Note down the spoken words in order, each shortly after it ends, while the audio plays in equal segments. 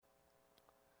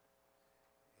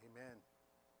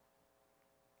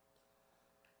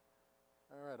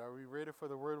right, are we ready for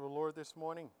the word of the Lord this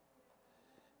morning?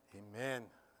 Amen.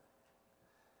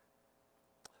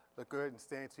 Let's go ahead and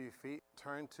stand to your feet.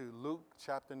 Turn to Luke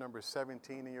chapter number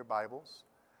 17 in your Bibles.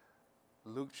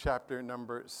 Luke chapter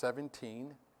number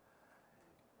 17.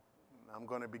 I'm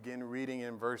going to begin reading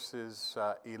in verses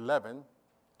 11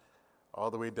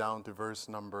 all the way down to verse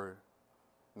number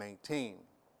 19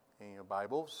 in your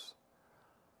Bibles.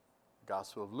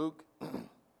 Gospel of Luke,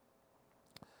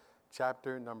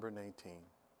 chapter number 19.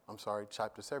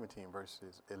 Chapter 17,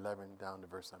 verses 11 down to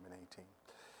verse number 18.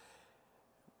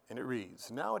 And it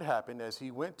reads, "Now it happened as he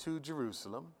went to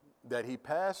Jerusalem that he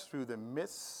passed through the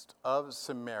midst of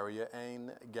Samaria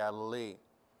and Galilee.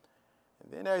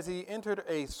 And then as he entered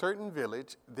a certain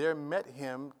village, there met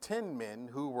him 10 men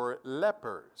who were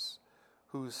lepers,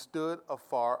 who stood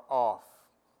afar off.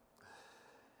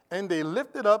 And they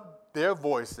lifted up their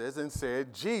voices and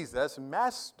said, 'Jesus,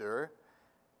 Master,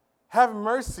 have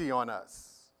mercy on us.'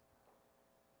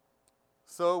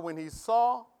 So when he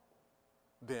saw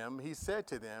them, he said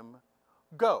to them,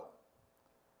 'Go,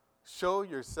 show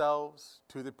yourselves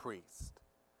to the priest.'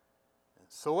 And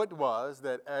so it was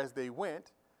that as they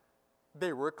went,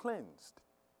 they were cleansed.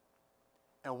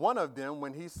 And one of them,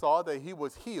 when he saw that he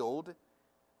was healed,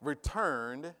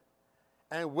 returned,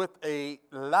 and with a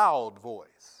loud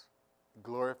voice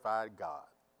glorified God,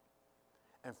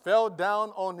 and fell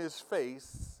down on his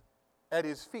face at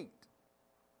his feet,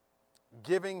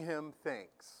 giving him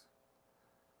thanks.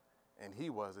 And he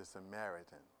was a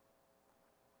Samaritan.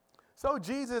 So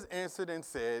Jesus answered and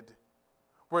said,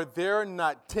 'Were there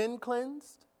not 10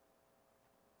 cleansed?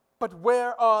 But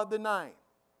where are the 9?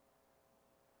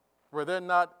 Were there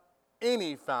not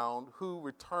any found who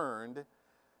returned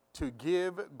to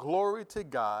give glory to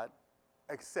God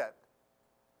except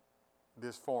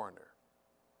this foreigner?'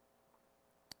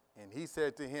 And he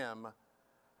said to him,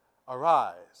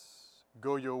 'Arise,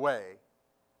 go your way,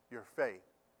 your faith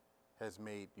has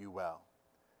made you well.'"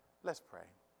 Let's pray.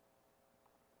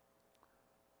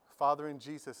 Father, in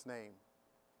Jesus' name,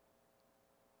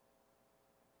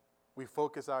 we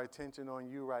focus our attention on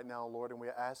you right now, Lord, and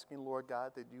we're asking, Lord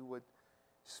God, that you would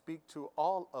speak to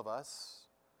all of us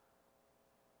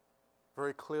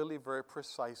very clearly, very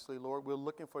precisely, Lord. We're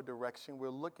looking for direction. We're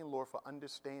looking, Lord, for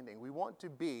understanding. We want to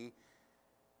be,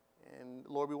 and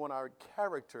Lord, we want our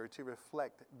character to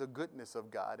reflect the goodness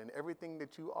of God and everything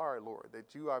that you are, Lord,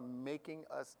 that you are making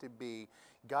us to be.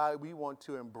 God, we want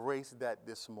to embrace that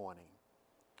this morning.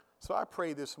 So I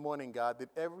pray this morning, God,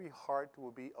 that every heart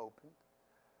will be opened.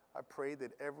 I pray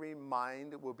that every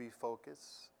mind will be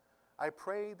focused. I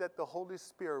pray that the Holy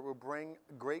Spirit will bring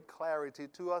great clarity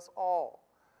to us all.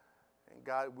 And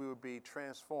God, we will be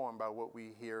transformed by what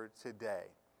we hear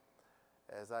today.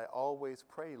 As I always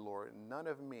pray, Lord, none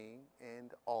of me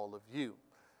and all of you.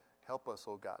 Help us,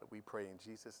 oh God, we pray in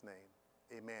Jesus' name.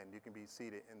 Amen. You can be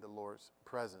seated in the Lord's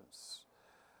presence.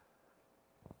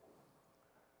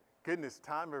 Goodness,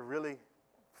 time has really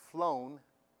flown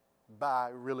by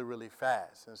really, really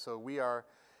fast. And so we are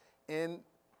in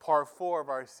part 4 of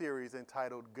our series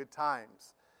entitled Good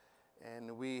Times.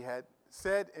 And we had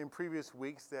said in previous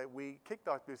weeks that we kicked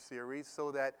off this series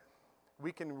so that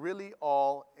we can really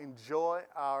all enjoy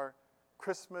our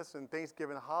Christmas and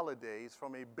Thanksgiving holidays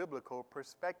from a biblical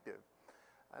perspective.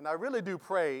 And I really do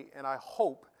pray and I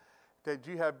hope that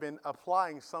you have been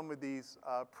applying some of these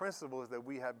principles that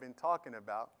we have been talking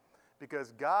about,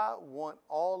 because God wants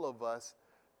all of us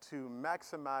to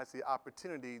maximize the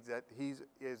opportunities that He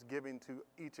is giving to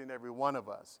each and every one of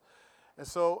us. And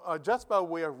so just by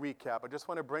way of recap, I just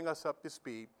want to bring us up to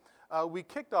speed. We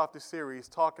kicked off the series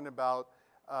talking about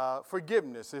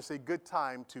forgiveness. It's a good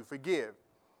time to forgive.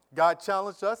 God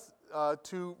challenged us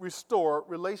to restore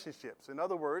relationships. In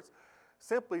other words,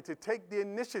 simply to take the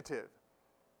initiative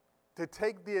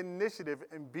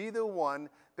and be the one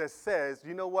that says,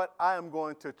 you know what, I am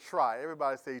going to try.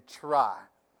 Everybody say try.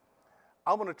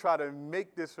 I'm going to try to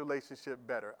make this relationship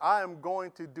better. I am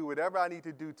going to do whatever I need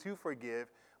to do to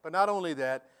forgive. But not only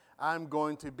that, I'm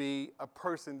going to be a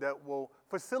person that will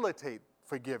facilitate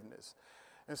forgiveness.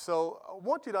 And so I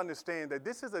want you to understand that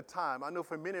this is a time, I know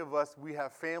for many of us, we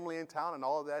have family in town and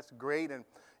all of that's great. And,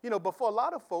 but for a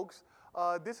lot of folks,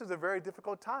 this is a very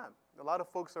difficult time. A lot of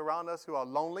folks around us who are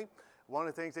lonely. One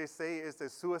of the things they say is the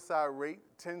suicide rate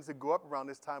tends to go up around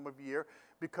this time of year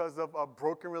because of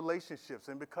broken relationships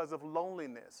and because of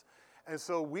loneliness. And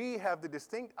so we have the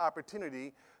distinct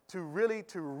opportunity to really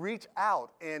to reach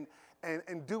out and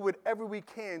do whatever we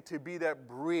can to be that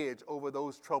bridge over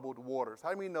those troubled waters.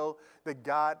 How do we know that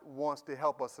God wants to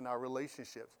help us in our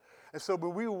relationships? And so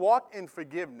when we walk in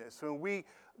forgiveness, when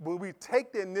we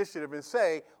take the initiative and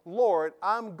say, Lord,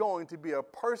 I'm going to be a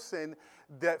person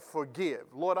that forgive.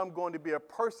 Lord, I'm going to be a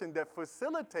person that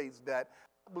facilitates that.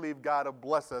 I believe God will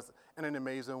bless us in an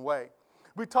amazing way.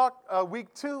 We talked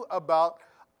week 2 about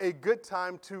a good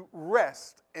time to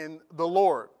rest in the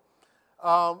Lord.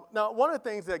 Now, one of the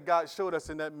things that God showed us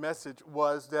in that message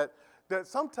was that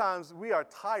sometimes we are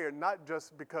tired not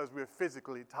just because we're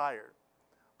physically tired,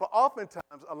 but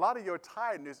oftentimes a lot of your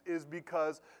tiredness is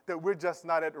because that we're just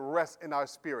not at rest in our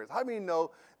spirits. How many know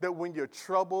that when you're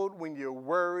troubled, when you're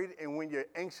worried, and when you're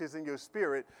anxious in your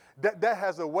spirit, that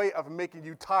has a way of making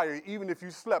you tired even if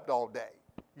you slept all day?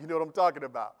 You know what I'm talking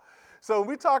about? So when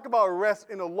we talk about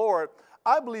rest in the Lord,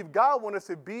 I believe God wants us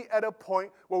to be at a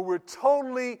point where we're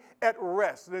totally at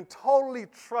rest and totally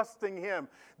trusting Him,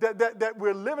 that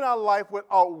we're living our life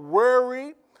without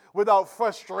worry, without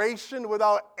frustration,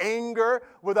 without anger,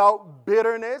 without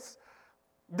bitterness,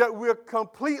 that we're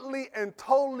completely and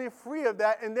totally free of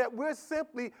that, and that we're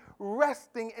simply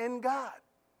resting in God.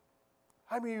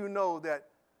 How many of you know that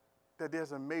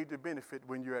there's a major benefit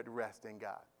when you're at rest in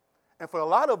God? And for a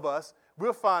lot of us,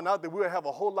 we'll find out that we'll have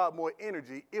a whole lot more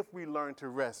energy if we learn to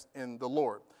rest in the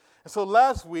Lord. And so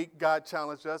last week, God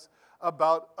challenged us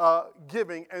about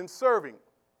giving and serving.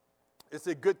 It's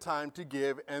a good time to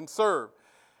give and serve.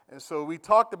 And so we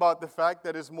talked about the fact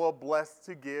that it's more blessed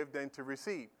to give than to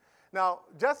receive. Now,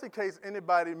 just in case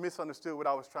anybody misunderstood what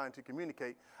I was trying to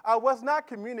communicate, I was not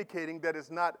communicating that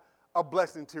it's not a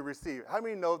blessing to receive. How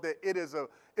many know that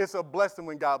it's a blessing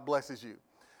when God blesses you?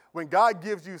 When God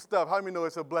gives you stuff, how many know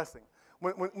it's a blessing?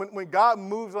 When God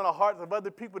moves on the hearts of other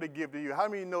people to give to you, how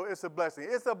many know it's a blessing?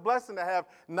 It's a blessing to have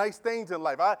nice things in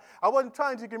life. I wasn't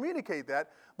trying to communicate that,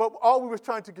 but all we was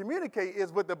trying to communicate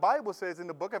is what the Bible says in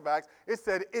the book of Acts. It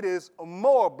said it is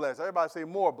more blessed. Everybody say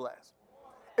more blessed.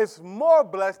 It's more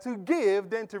blessed to give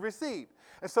than to receive.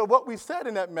 And so what we said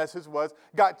in that message was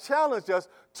God challenged us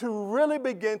to really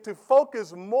begin to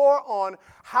focus more on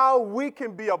how we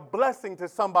can be a blessing to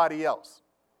somebody else.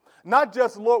 Not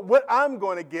just, Lord, what I'm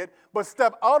going to get, but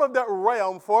step out of that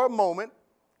realm for a moment,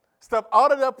 step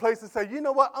out of that place and say, you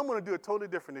know what, I'm going to do it totally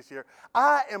different this year.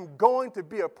 I am going to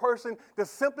be a person that's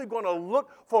simply going to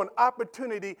look for an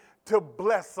opportunity to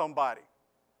bless somebody.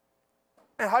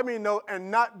 And how many know, and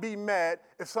not be mad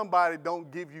if somebody don't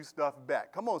give you stuff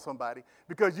back? Come on, somebody.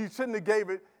 Because you shouldn't have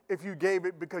gave it if you gave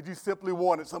it because you simply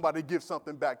wanted somebody to give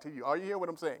something back to you. Are you hearing what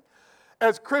I'm saying?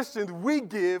 As Christians, we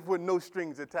give with no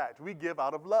strings attached. We give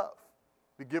out of love.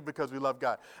 We give because we love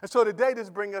God. And so today, this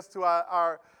brings us to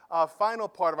our final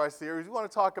part of our series. We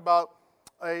want to talk about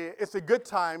it's a good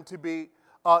time to be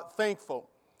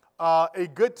thankful. A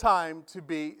good time to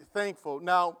be thankful.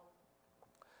 Now,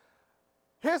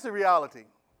 here's the reality,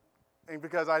 and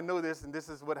because I know this, and this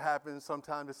is what happens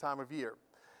sometime this time of year.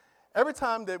 Every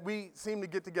time that we seem to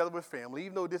get together with family,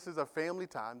 even though this is a family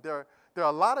time, there are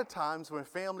a lot of times when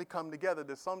family come together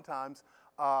that sometimes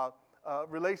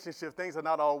relationship things are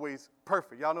not always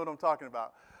perfect. Y'all know what I'm talking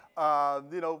about.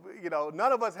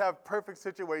 None of us have perfect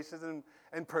situations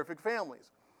and perfect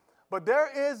families. But there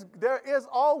is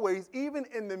always, even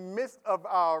in the midst of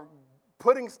our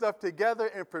putting stuff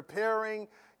together and preparing,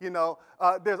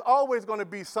 there's always going to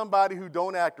be somebody who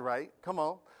don't act right. Come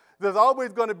on. There's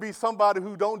always going to be somebody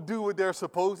who don't do what they're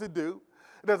supposed to do.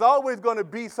 There's always going to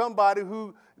be somebody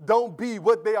who don't be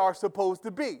what they are supposed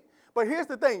to be. But here's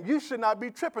the thing. You should not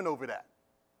be tripping over that.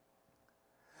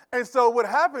 And so what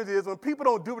happens is when people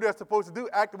don't do what they're supposed to do,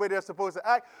 act the way they're supposed to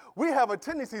act, we have a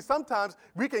tendency sometimes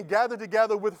we can gather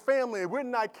together with family and we're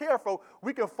not careful,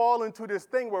 we can fall into this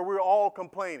thing where we're all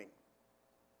complaining.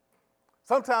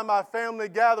 Sometimes our family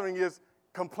gathering is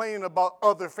complaining about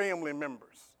other family members.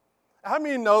 How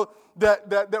many know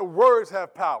that words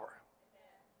have power?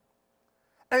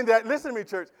 And that, listen to me,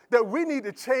 church, that we need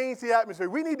to change the atmosphere.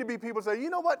 We need to be people who say,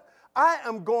 you know what? I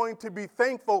am going to be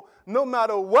thankful no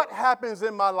matter what happens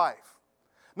in my life.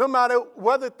 No matter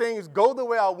whether things go the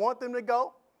way I want them to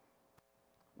go,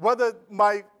 whether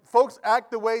my folks act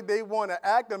the way they want to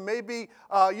act, or maybe,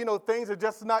 things are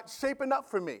just not shaping up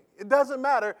for me. It doesn't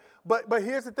matter, but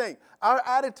here's the thing. Our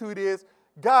attitude is,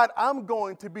 God, I'm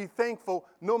going to be thankful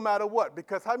no matter what,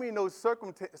 because how many know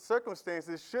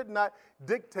circumstances should not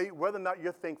dictate whether or not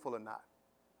you're thankful or not?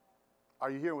 Are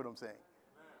you hearing what I'm saying?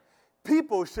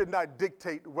 People should not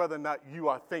dictate whether or not you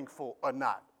are thankful or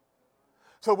not.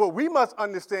 So what we must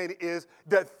understand is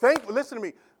that listen to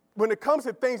me, when it comes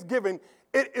to Thanksgiving,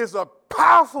 it is a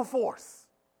powerful force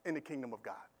in the kingdom of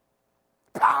God.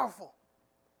 Powerful.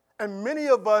 And many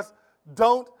of us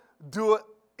don't do it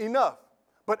enough.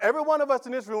 But every one of us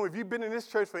in this room, if you've been in this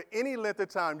church for any length of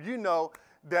time, you know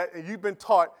that, and you've been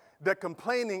taught that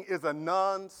complaining is a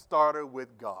non-starter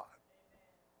with God.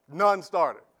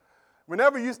 Non-starter.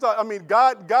 Whenever you start,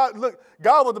 God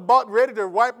was about ready to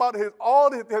wipe out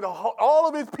all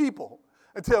of his people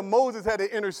until Moses had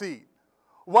to intercede.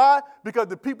 Why? Because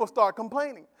the people start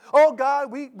complaining. Oh,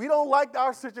 God, we don't like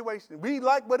our situation. We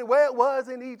like where it was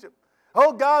in Egypt.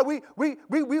 Oh, God, we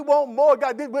want more.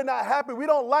 God, we're not happy. We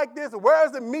don't like this.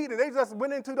 Where's the meat? And they just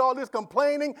went into all this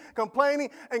complaining.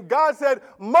 And God said,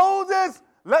 Moses,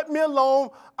 let me alone.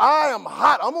 I am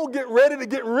hot. I'm going to get ready to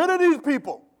get rid of these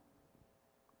people.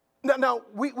 Now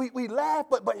we laugh,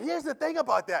 but here's the thing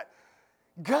about that.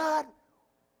 God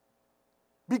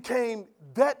became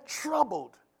that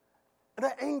troubled,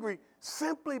 that angry,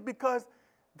 simply because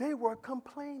they were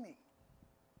complaining.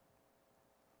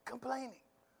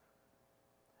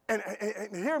 And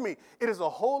hear me, it is a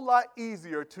whole lot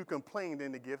easier to complain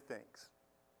than to give thanks.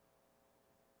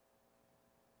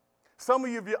 Some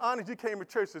of you, if you're honest, you came to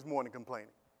church this morning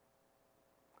complaining.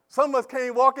 Some of us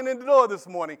came walking in the door this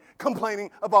morning complaining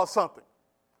about something.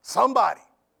 Somebody.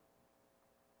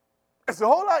 It's a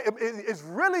whole lot. It's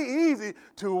really easy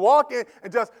to walk in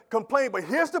and just complain. But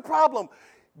here's the problem.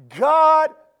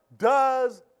 God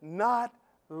does not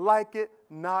like it,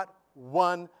 not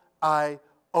one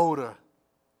iota.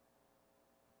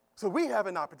 So we have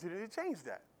an opportunity to change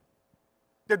that.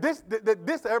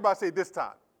 Everybody say this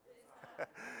time.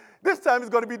 This time is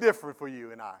going to be different for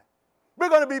you and I. We're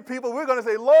going to be people, we're going to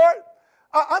say, Lord,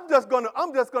 I'm just going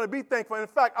to be thankful. In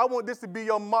fact, I want this to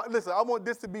be I want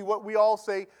this to be what we all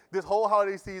say this whole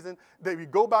holiday season, that we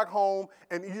go back home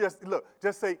and you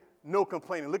just say no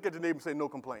complaining. Look at your neighbor and say no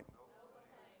complaining.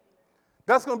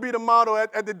 That's going to be the motto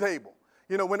at the table.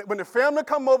 You know, when the family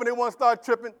come over and they want to start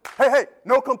tripping, hey,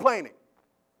 no complaining.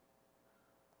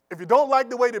 If you don't like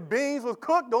the way the beans was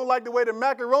cooked, don't like the way the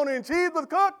macaroni and cheese was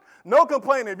cooked, no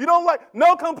complaining. If you don't like,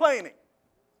 no complaining.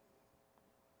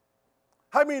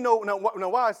 How many know now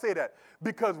why I say that?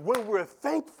 Because when we're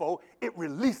thankful, it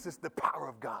releases the power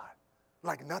of God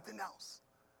like nothing else.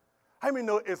 How many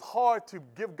know it's hard to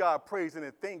give God praise and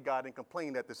then thank God and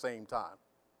complain at the same time?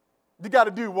 You got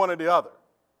to do one or the other.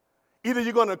 Either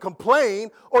you're going to complain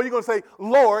or you're going to say,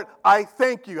 Lord, I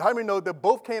thank you. How many know that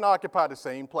both can't occupy the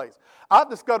same place? I've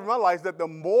discovered in my life that the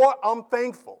more I'm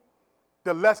thankful,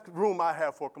 the less room I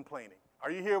have for complaining.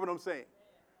 Are you hearing what I'm saying?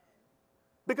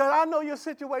 Because I know your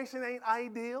situation ain't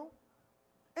ideal.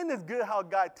 Isn't it good how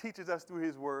God teaches us through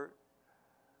his word?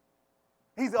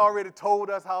 He's already told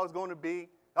us how it's going to be.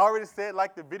 Already said,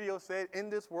 like the video said, in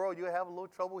this world you'll have a little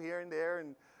trouble here and there,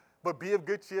 but be of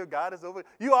good cheer, God is over.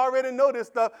 You already know this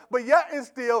stuff, but yet and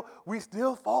still, we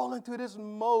still fall into this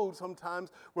mode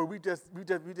sometimes where we just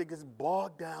get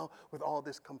bogged down with all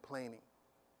this complaining.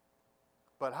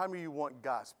 But how many of you want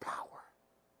God's power?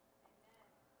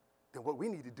 Then what we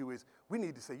need to do is we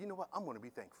need to say, you know what, I'm going to be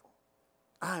thankful.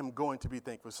 I'm going to be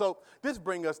thankful. So this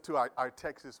brings us to our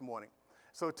text this morning.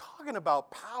 So talking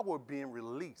about power being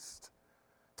released,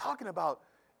 talking about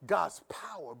God's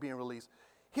power being released,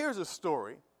 here's a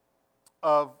story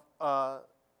of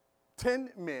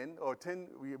 10 men, or 10,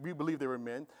 we believe they were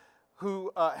men,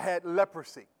 who had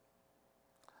leprosy.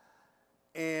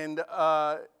 And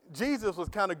Jesus was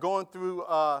kind of going through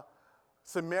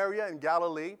Samaria and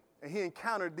Galilee, and he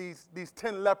encountered these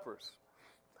 10 lepers.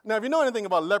 Now, if you know anything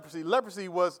about leprosy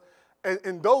was,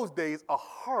 in those days, a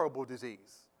horrible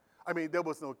disease. I mean, there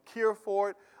was no cure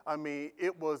for it. I mean,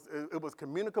 it was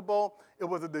communicable. It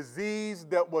was a disease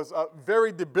that was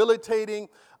very debilitating.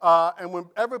 And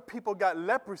whenever people got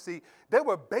leprosy, they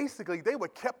were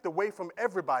kept away from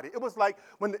everybody. It was like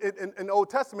when in the Old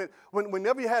Testament,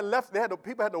 whenever you had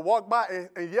people had to walk by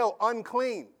and yell,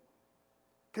 unclean.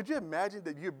 Could you imagine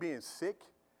that you're being sick?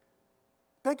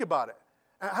 Think about it.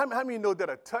 How many know that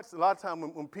a lot of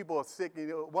times when people are sick,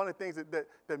 one of the things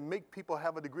that make people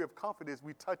have a degree of comfort is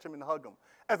we touch them and hug them.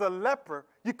 As a leper,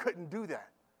 you couldn't do that.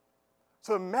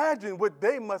 So imagine what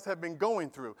they must have been going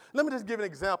through. Let me just give an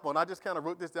example, and I just kind of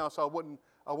wrote this down so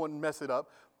I wouldn't mess it up.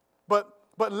 But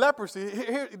leprosy,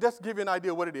 here, just to give you an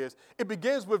idea of what it is, it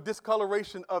begins with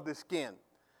discoloration of the skin.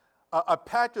 A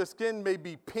patch of skin may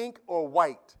be pink or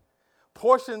white.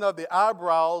 Portion of the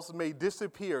eyebrows may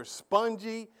disappear.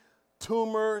 Spongy,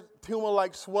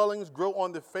 tumor-like swellings grow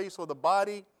on the face or the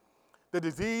body. The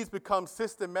disease becomes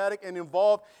systematic and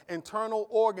involve internal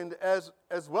organs as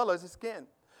well as the skin.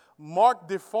 Marked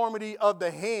deformity of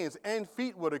the hands and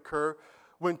feet would occur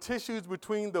when tissues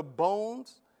between the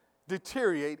bones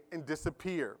deteriorate and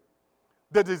disappear.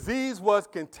 The disease was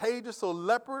contagious, so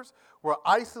lepers were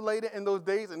isolated in those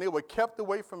days and they were kept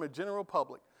away from the general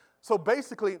public. So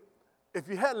basically, if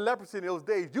you had leprosy in those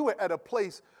days, you were at a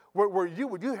place where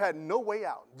you had no way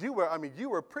out. You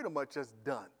were pretty much just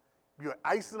done. You were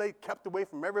isolated, kept away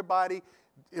from everybody.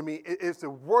 It's the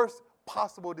worst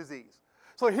possible disease.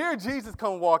 So here Jesus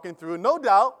come walking through. No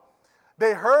doubt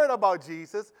they heard about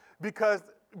Jesus because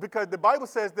the Bible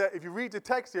says that if you read the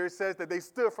text here, it says that they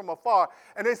stood from afar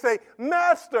and they say,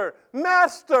 Master,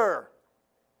 Master,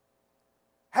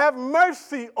 have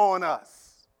mercy on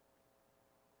us.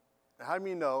 Now, how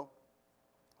many know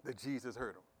that Jesus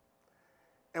heard them?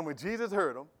 And when Jesus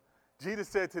heard them, Jesus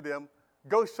said to them,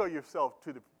 go show yourself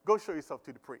to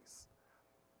the priests.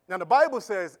 Now the Bible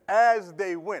says, as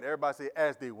they went. Everybody say,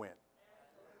 as they went.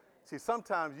 See,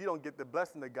 sometimes you don't get the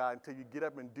blessing of God until you get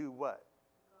up and do what?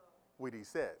 What he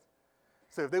says.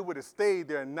 So if they would have stayed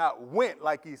there and not went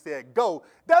like he said, go,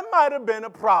 that might have been a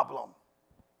problem.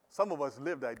 Some of us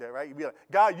live like that, right? You'd be like,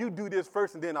 God, you do this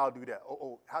first and then I'll do that.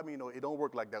 How many know it don't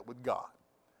work like that with God?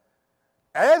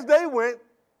 As they went,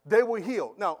 they were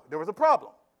healed. Now, there was a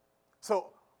problem.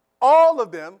 So all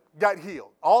of them got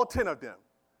healed, all 10 of them.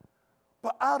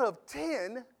 But out of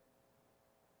 10,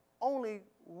 only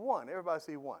one, everybody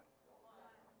say one.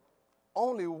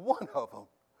 Only one of them,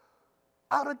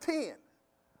 out of 10,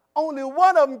 only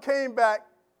one of them came back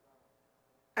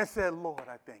and said, Lord,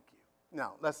 I thank you.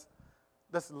 Now, let's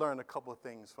learn a couple of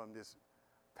things from this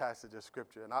passage of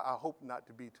Scripture. And I hope not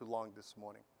to be too long this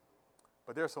morning.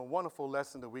 But there's some wonderful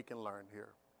lessons that we can learn here.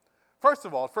 First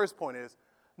of all, first point is,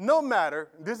 no matter,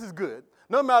 this is good,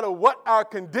 no matter what our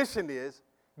condition is,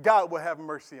 God will have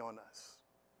mercy on us.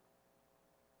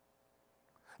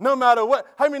 No matter what.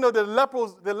 How many know the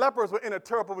lepers were in a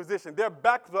terrible position? Their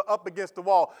backs were up against the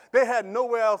wall. They had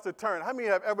nowhere else to turn. How many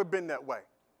have ever been that way?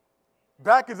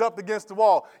 Back is up against the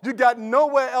wall. You got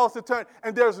nowhere else to turn.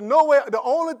 And there's nowhere, the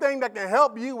only thing that can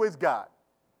help you is God.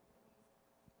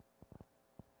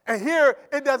 And here,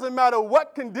 it doesn't matter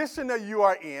what condition that you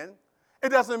are in. It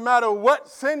doesn't matter what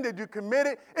sin that you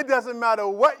committed. It doesn't matter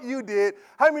what you did.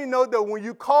 How many know that when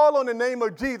you call on the name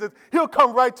of Jesus, he'll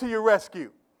come right to your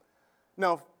rescue?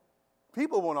 Now,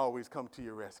 people won't always come to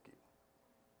your rescue.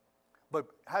 But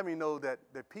how many know that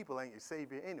people ain't your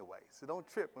savior anyway? So don't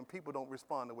trip when people don't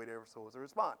respond the way they're supposed to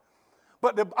respond.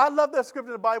 But I love that scripture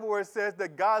in the Bible where it says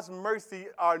that God's mercy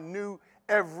are new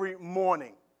every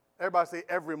morning. Everybody say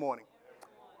every morning.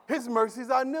 His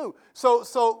mercies are new. So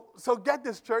get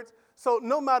this, church. So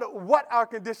no matter what our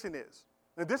condition is,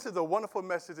 and this is a wonderful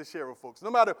message to share with folks,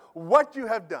 no matter what you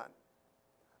have done,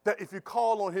 that if you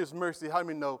call on his mercy, how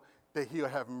many know that he'll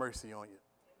have mercy on you? Amen.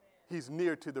 He's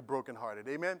near to the brokenhearted.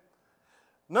 Amen?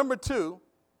 Number 2,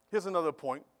 here's another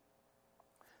point.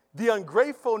 The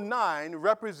ungrateful 9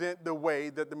 represent the way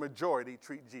that the majority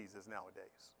treat Jesus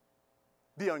nowadays.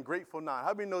 The ungrateful 9.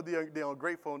 How many know the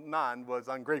ungrateful 9 was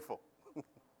ungrateful?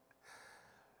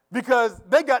 Because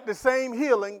they got the same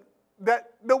healing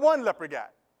that the one leper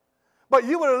got. But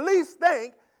you would at least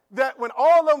think that when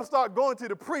all of them start going to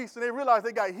the priest and they realize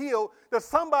they got healed, that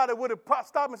somebody would have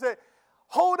stopped and said,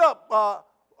 hold up,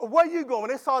 where you going?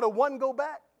 When they saw the one go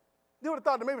back, they would have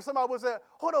thought that maybe somebody would have said,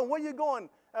 hold on, where you going?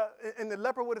 And the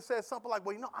leper would have said something like,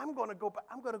 well, I'm going to go back.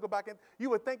 I'm going to go back. And you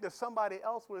would think that somebody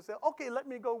else would have said, okay, let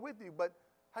me go with you. But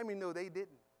how many know they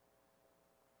didn't?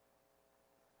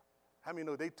 How many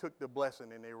know they took the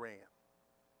blessing and they ran?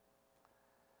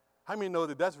 How many know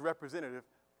that that's representative?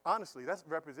 Honestly, that's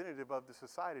representative of the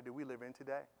society that we live in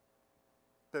today.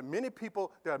 There are many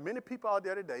people out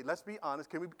there today, let's be honest.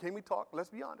 Can we talk? Let's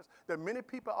be honest. There are many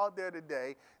people out there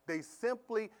today,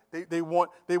 they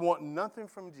want nothing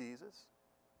from Jesus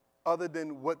other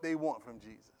than what they want from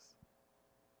Jesus.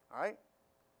 All right?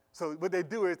 So what they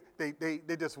do is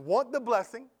they just want the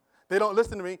blessing. They don't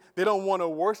listen to me. They don't want to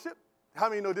worship. How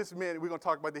many know this man, we're going to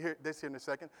talk about this here in a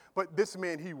second, but this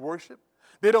man, he worshiped.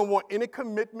 They don't want any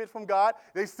commitment from God.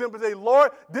 They simply say,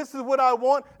 Lord, this is what I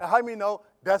want. And how many know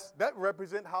that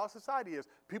represents how society is?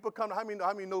 People come, how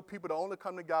many know people that only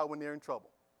come to God when they're in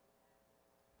trouble?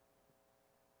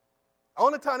 The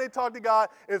only time they talk to God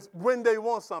is when they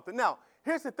want something. Now,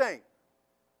 here's the thing.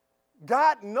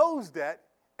 God knows that,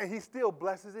 and he still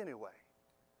blesses anyway.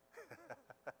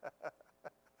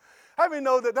 How many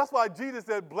know that that's why Jesus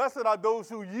said, blessed are those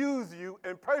who use you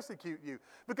and persecute you?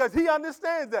 Because he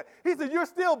understands that. He said, you're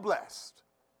still blessed.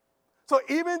 So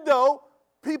even though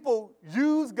people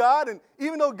use God, and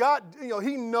even though God,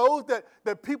 he knows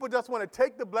that people just want to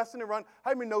take the blessing and run,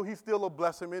 how many know he still will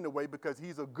bless them anyway because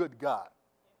he's a good God?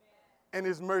 Amen. And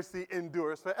his mercy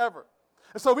endures forever.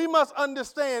 And so we must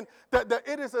understand that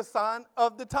it is a sign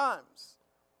of the times.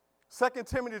 2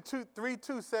 Timothy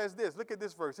 3:2 says this. Look at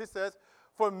this verse. It says,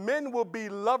 for men will be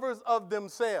lovers of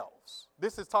themselves.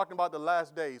 This is talking about the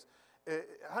last days.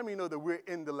 How many know that we're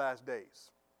in the last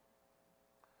days?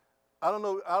 I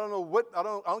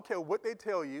don't care what they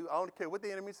tell you. I don't care what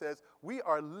the enemy says. We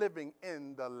are living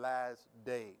in the last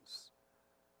days.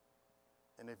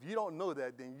 And if you don't know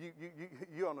that, then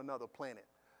you're on another planet.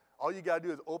 All you got to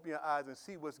do is open your eyes and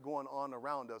see what's going on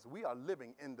around us. We are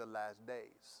living in the last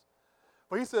days.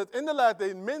 But he says, in the last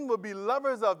days, men will be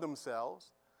lovers of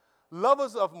themselves,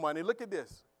 lovers of money. Look at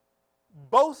this.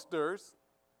 Boasters,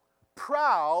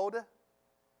 proud,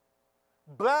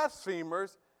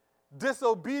 blasphemers,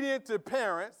 disobedient to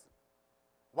parents.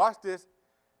 Watch this.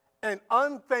 And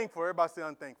unthankful. Everybody say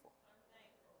unthankful.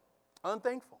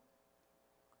 Unthankful.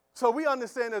 So we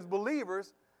understand as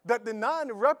believers that the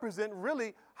nine represent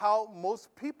really how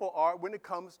most people are when it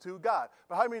comes to God.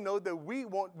 But how many know that we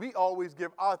always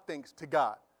give our thanks to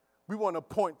God? We want to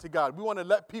point to God. We want to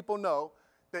let people know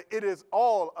that it is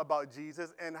all about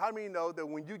Jesus. And how many know that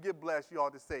when you get blessed, you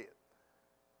ought to say it?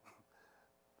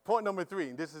 Point number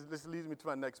 3. This leads me to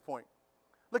my next point.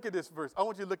 Look at this verse. I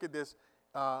want you to look at this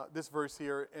verse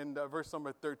here in verse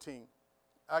number 13.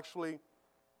 Actually,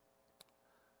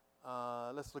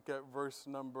 let's look at verse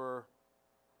number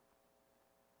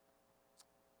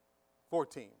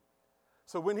 14.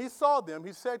 So when he saw them,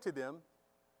 he said to them,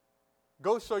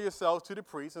 go show yourselves to the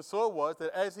priest. And so it was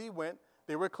that as he went,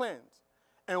 they were cleansed.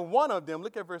 And one of them,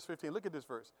 look at verse 15, look at this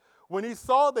verse. When he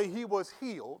saw that he was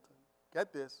healed,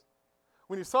 get this,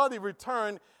 when he saw, they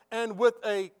returned and with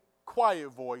a quiet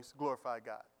voice glorified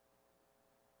God.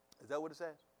 Is that what it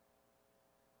says?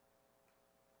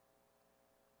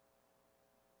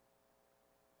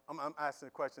 I'm asking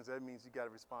the questions. That means you got to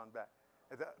respond back.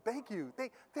 Thank you.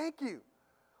 Thank you.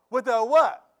 With a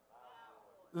what?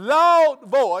 Loud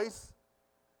voice,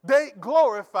 they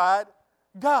glorified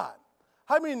God.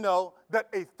 How many know that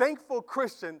a thankful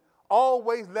Christian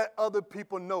always let other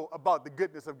people know about the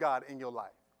goodness of God in your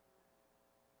life?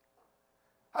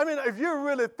 I mean, if you're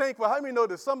really thankful, how many know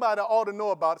that somebody ought to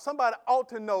know about it? Somebody ought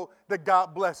to know that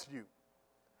God bless you.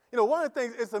 You know, one of the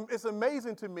things, it's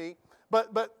amazing to me, but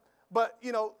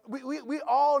you know, we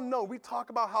all know, we talk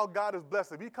about how God is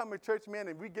blessed us. We come to church, man,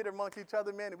 and we get amongst each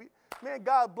other, man, and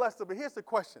God bless us. But here's the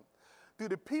question. Do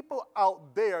the people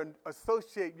out there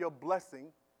associate your blessing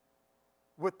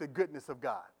with the goodness of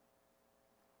God?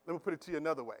 Let me put it to you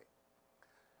another way.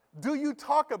 Do you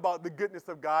talk about the goodness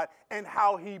of God and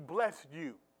how he blessed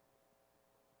you?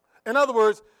 In other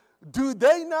words, do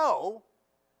they know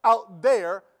out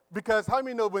there, because how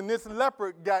many know when this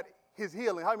leper got his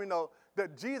healing, how many know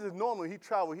that Jesus normally he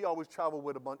always traveled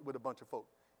with a bunch of folk.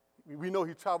 We know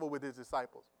he traveled with his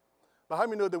disciples. But how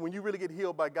many know that when you really get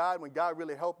healed by God, when God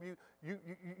really helped you,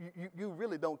 you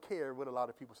really don't care what a lot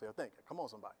of people say or think. Come on,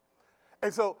 somebody.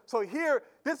 And so here,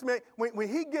 this man, when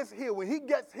he gets healed, when he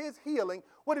gets his healing,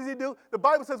 what does he do? The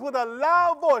Bible says with a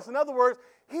loud voice. In other words,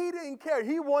 he didn't care.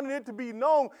 He wanted it to be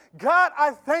known. God,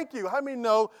 I thank you. How many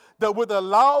know that with a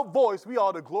loud voice, we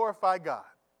ought to glorify God?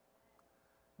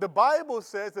 The Bible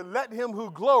says that let him who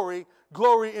glory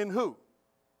in who?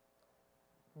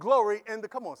 Glory in the,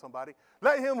 come on somebody.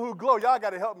 Let him who glory, y'all got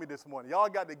to help me this morning. Y'all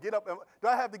got to get up. Do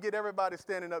I have to get everybody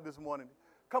standing up this morning?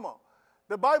 Come on.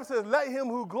 The Bible says let him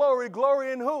who glory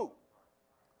in who?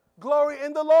 Glory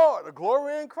in the Lord, or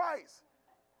glory in Christ.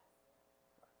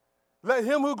 Let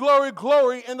him who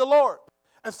glory in the Lord.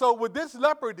 And so what this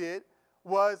leper did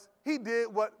was he did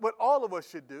what all of us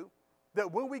should do,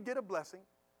 that when we get a blessing,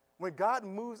 when God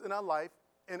moves in our life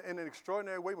in an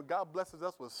extraordinary way, when God blesses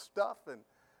us with stuff and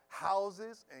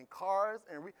houses and cars,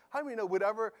 and how many know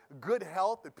whatever good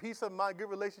health, the peace of mind, good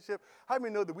relationship, how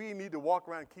many know that we need to walk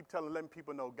around and keep letting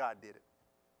people know God did it?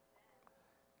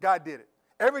 God did it.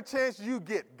 Every chance you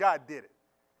get, God did it.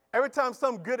 Every time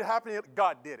something good happens,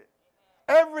 God did it.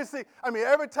 Every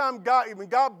time when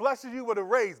God blesses you with a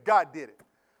raise, God did it.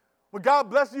 When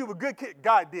God blesses you with a good kid,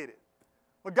 God did it.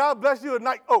 When God blesses you with a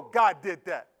nice, oh, God did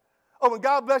that. Oh, when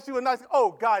God bless you with a nice,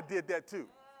 oh, God did that too.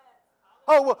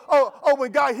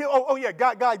 When God healed, yeah,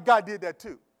 God did that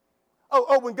too.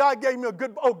 When God gave me a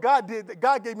good,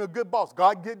 God gave me a good boss.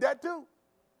 God did that too.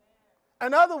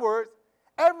 In other words,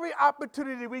 every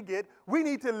opportunity we get, we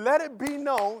need to let it be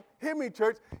known, hear me,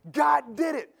 church, God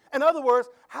did it. In other words,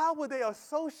 how would they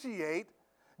associate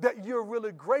that you're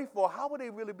really grateful? How would they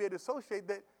really be able to associate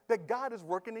that God is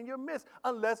working in your midst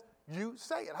unless you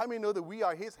say it? How many know that we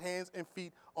are his hands and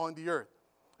feet on the earth?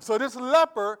 So this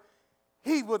leper,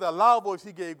 he with a loud voice,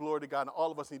 he gave glory to God, and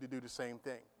all of us need to do the same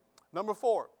thing. Number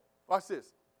 4, watch this.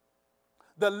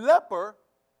 The leper,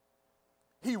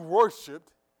 he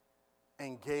worshiped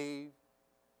and gave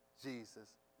Jesus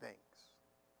thanks.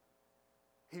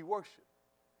 He worshiped.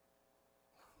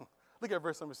 Look at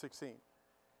verse number 16.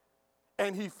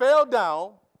 And he fell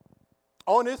down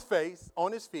on his face,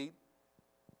 on his feet,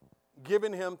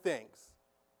 giving him things.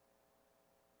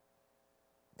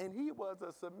 And he was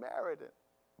a Samaritan.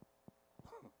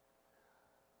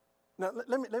 Now,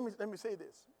 let me say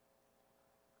this.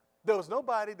 There was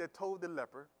nobody that told the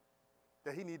leper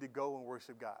that he needed to go and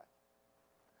worship God.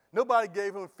 Nobody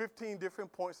gave him 15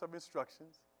 different points of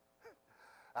instructions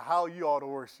of how you ought to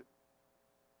worship.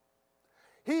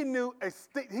 He knew,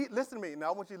 listen to me. Now,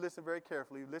 I want you to listen very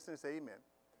carefully. Listen and say amen.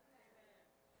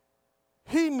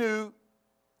 He knew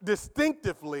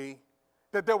distinctively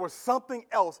that there was something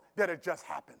else that had just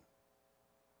happened.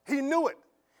 He knew it.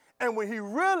 And when he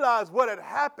realized what had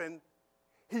happened,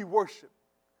 he worshiped.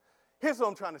 Here's what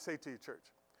I'm trying to say to you, church.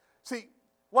 See,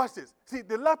 watch this. See,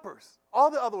 the lepers, all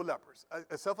the other lepers,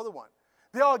 except for the one,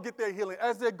 they all get their healing.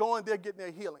 As they're going, they're getting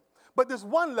their healing. But this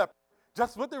one leper,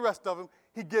 just with the rest of them,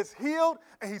 he gets healed,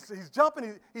 and he's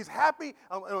jumping, he's happy,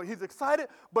 he's excited.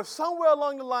 But somewhere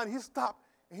along the line, he stopped,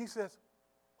 and he says,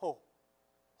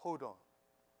 hold on.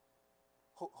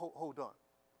 Hold on.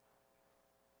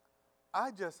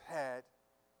 I just had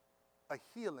a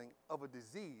healing of a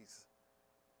disease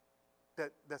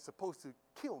that's supposed to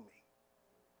kill me.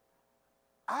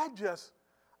 I just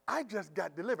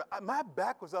got delivered. My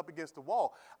back was up against the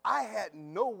wall. I had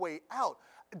no way out.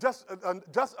 Just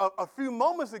a few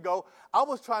moments ago, I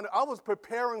was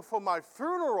preparing for my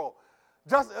funeral.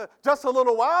 Just a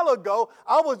little while ago,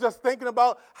 I was just thinking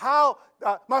about how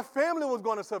my family was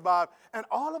going to survive. And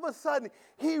all of a sudden,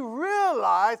 he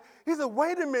realized, he said,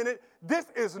 wait a minute, this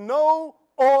is no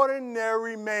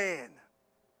ordinary man.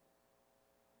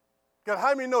 Because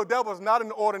how many know that was not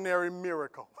an ordinary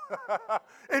miracle?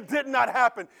 It did not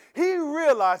happen. He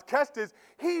realized, catch this,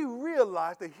 he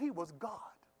realized that he was God.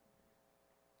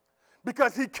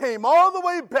 Because he came all the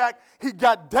way back, he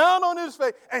got down on his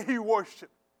face, and he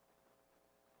worshiped.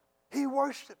 He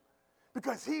worshiped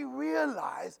because he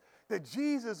realized that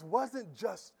Jesus wasn't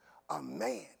just a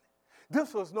man.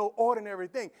 This was no ordinary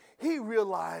thing. He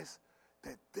realized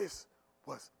that this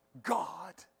was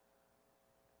God,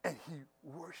 and he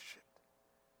worshiped.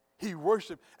 He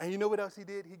worshiped. And you know what else he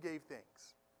did? He gave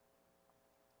thanks.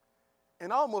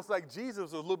 And almost like Jesus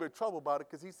was a little bit troubled about it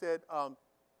because he said,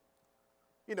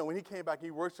 when he came back,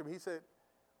 he worshiped. He said,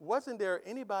 wasn't there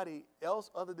anybody else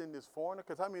other than this foreigner?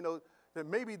 Because how many know that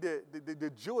maybe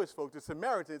the Jewish folks, the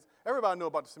Samaritans, everybody know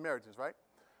about the Samaritans, right?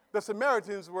 The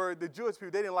Samaritans were the Jewish people.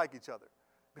 They didn't like each other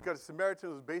because the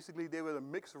Samaritans was basically, they were a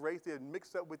mixed race. They had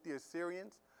mixed up with the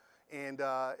Assyrians. And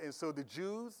so the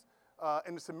Jews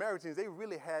and the Samaritans, they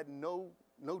really had no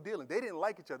dealing. They didn't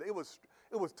like each other. It was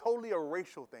totally a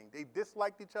racial thing. They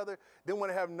disliked each other, didn't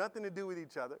want to have nothing to do with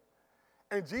each other.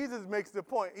 And Jesus makes the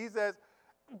point. He says,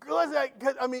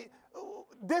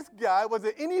 this guy, was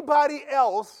there anybody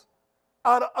else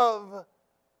out of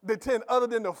the 10 other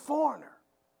than the foreigner?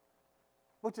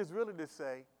 Which is really to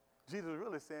say, Jesus is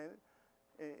really saying,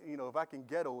 if I can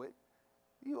ghetto it,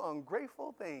 you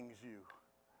ungrateful things, you.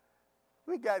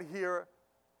 We got here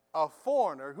a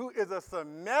foreigner who is a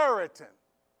Samaritan.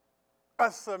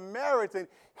 A Samaritan.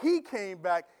 He came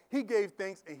back, he gave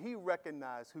thanks, and he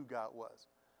recognized who God was.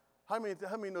 How many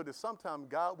know that sometimes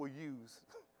God will use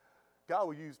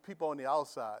people on the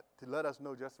outside to let us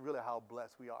know just really how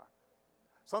blessed we are.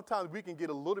 Sometimes we can get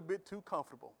a little bit too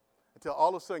comfortable until all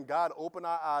of a sudden God opened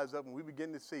our eyes up and we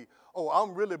begin to see, oh,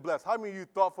 I'm really blessed. How many of you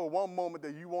thought for one moment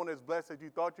that you weren't as blessed as you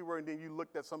thought you were, and then you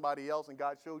looked at somebody else and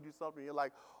God showed you something, and you're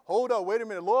like, hold up, wait a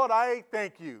minute, Lord, I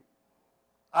thank you.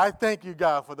 I thank you,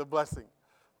 God, for the blessing.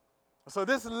 So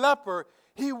this leper,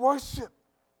 he worshiped.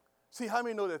 See, how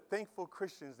many know that thankful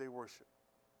Christians, they worship?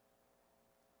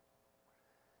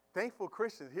 Thankful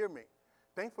Christians, hear me.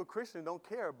 Thankful Christians don't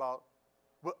care about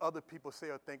what other people say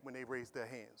or think when they raise their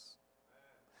hands.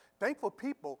 Thankful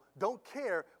people don't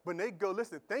care when they go,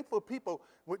 listen, thankful people,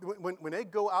 when they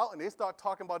go out and they start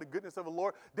talking about the goodness of the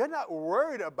Lord, they're not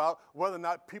worried about whether or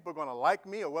not people are going to like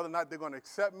me or whether or not they're going to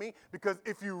accept me. Because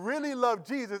if you really love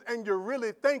Jesus and you're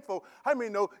really thankful, how many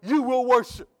know you will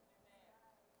worship?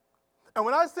 And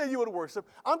when I say you would worship,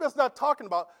 I'm just not talking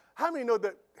about how many know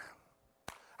that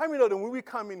when we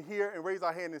come in here and raise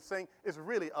our hand and sing, it's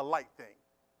really a light thing.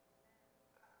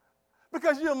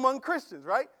 Because you're among Christians,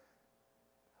 right?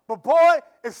 But boy,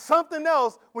 it's something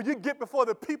else when you get before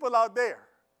the people out there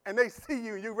and they see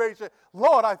you and you raise your,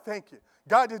 Lord, I thank you.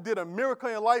 God just did a miracle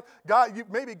in your life.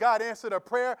 Maybe God answered a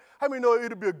prayer. How many know it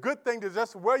would be a good thing to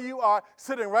just where you are,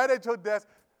 sitting right at your desk,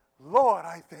 Lord,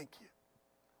 I thank you.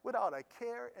 Without a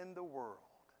care in the world.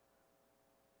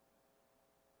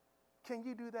 Can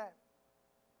you do that?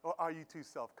 Or are you too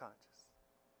self-conscious?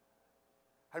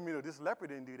 How many know this leper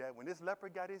didn't do that? When this leper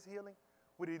got his healing,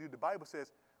 what did he do? The Bible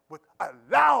says, with a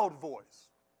loud voice.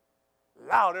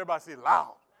 Loud, everybody say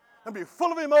loud. and be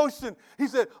full of emotion. He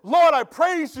said, Lord, I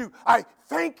praise you. I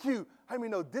thank you. How many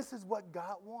know this is what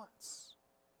God wants?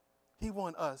 He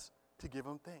wants us to give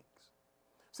him thanks.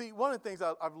 See, one of the things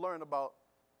I've learned about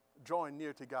drawing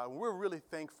near to God, when we're really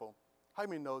thankful, how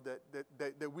many know that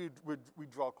we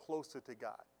draw closer to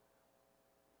God?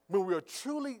 When we are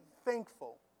truly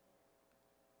thankful,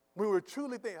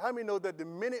 how many know that the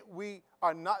minute we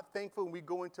are not thankful and we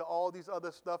go into all these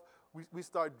other stuff, we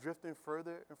start drifting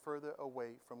further and further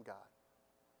away from God.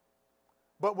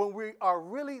 But when we are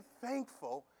really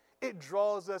thankful, it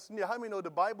draws us near. How many know the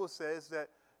Bible says that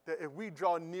if we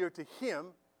draw near to him,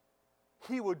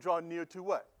 he will draw near to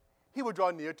what? He will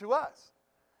draw near to us.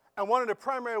 And one of the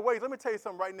primary ways, let me tell you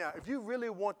something right now. If you really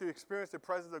want to experience the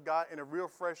presence of God in a real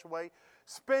fresh way,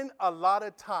 spend a lot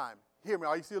of time. Hear me.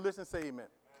 Are you still listening? Say amen.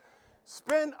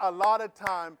 Spend a lot of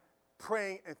time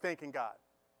praying and thanking God.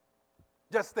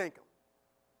 Just thank him.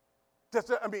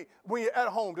 When you're at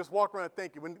home, just walk around and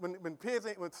thank you. When kids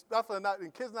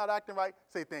not acting right,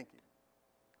 say thank you.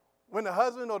 When the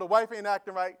husband or the wife ain't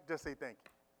acting right, just say thank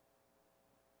you.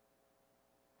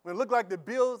 When it looks like the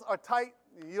bills are tight,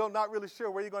 and you're not really sure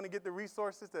where you're going to get the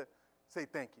resources, to say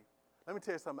thank you. Let me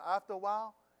tell you something. After a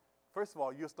while, first of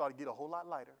all, you'll start to get a whole lot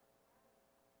lighter.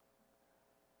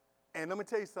 And let me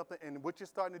tell you something, and what you're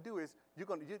starting to do is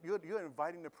you're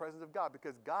inviting the presence of God,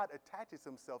 because God attaches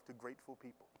himself to grateful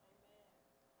people.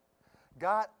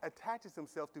 God attaches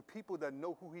himself to people that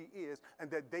know who he is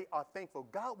and that they are thankful.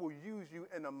 God will use you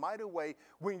in a mighty way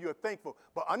when you're thankful.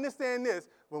 But understand this,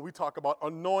 when we talk about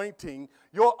anointing,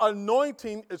 your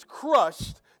anointing is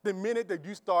crushed the minute that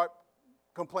you start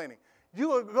complaining. You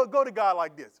will go to God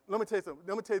like this. Let me tell you something.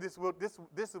 Let me tell you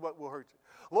this is what will hurt you.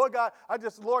 Lord God,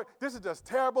 Lord, this is just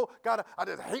terrible. God, I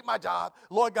just hate my job.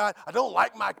 Lord God, I don't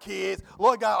like my kids.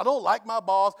 Lord God, I don't like my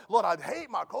boss. Lord, I hate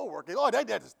my coworker. Lord, that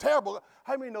is terrible.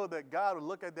 How many know that God will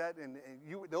look at that and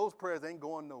those prayers ain't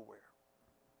going nowhere?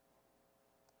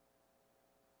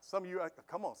 Some of you,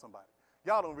 come on, somebody.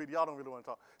 Y'all don't really want to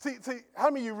talk. See, how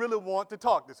many of you really want to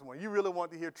talk this morning? You really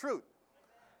want to hear truth.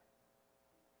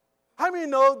 How many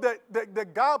know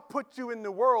that God put you in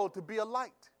the world to be a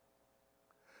light?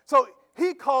 So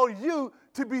he called you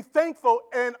to be thankful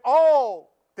in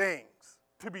all things,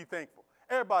 to be thankful.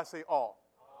 Everybody say all.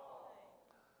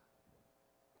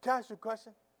 Can I ask you a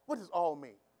question? What does all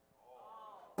mean?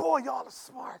 Boy, y'all are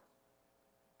smart,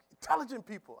 intelligent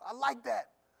people. I like that.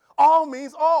 All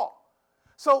means all.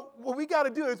 So what we got to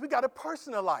do is we got to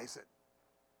personalize it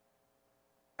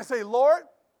and say, Lord,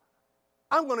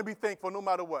 I'm going to be thankful no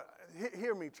matter what.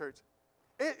 Hear me, church.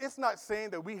 It's not saying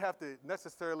that we have to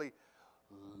necessarily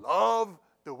love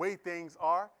the way things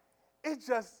are. It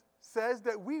just says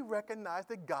that we recognize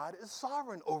that God is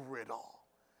sovereign over it all.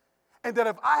 And that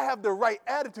if I have the right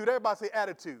attitude, everybody say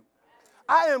attitude.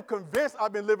 I am convinced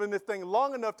I've been living this thing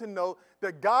long enough to know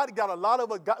that God got a lot of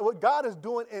what God is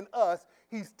doing in us.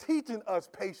 He's teaching us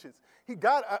patience.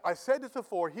 I said this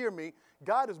before, hear me.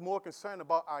 God is more concerned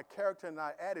about our character and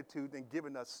our attitude than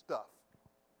giving us stuff.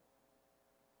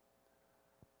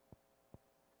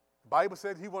 The Bible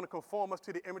says he wants to conform us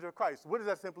to the image of Christ. What does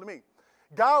that simply mean?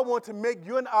 God wants to make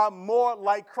you and I more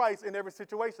like Christ in every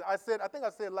situation. I think I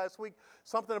said last week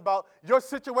something about your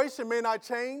situation may not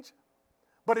change,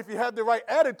 but if you have the right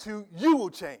attitude, you will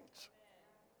change.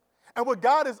 And what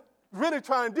God is really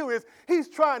trying to do is he's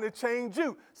trying to change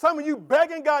you. Some of you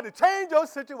begging God to change your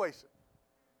situation.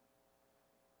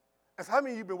 And so how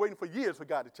many of you been waiting for years for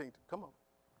God to change it? Come on.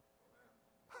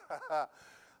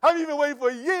 How many of you been waiting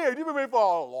for years? You've been waiting for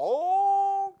a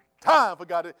long time for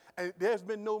God to, and there's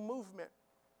been no movement.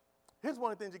 Here's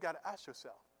one of the things you got to ask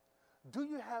yourself. Do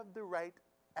you have the right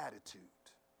attitude?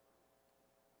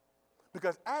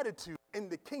 Because attitude in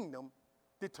the kingdom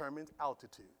determines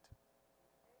altitude.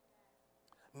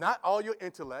 Not all your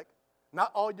intellect,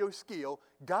 not all your skill.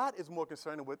 God is more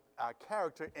concerned with our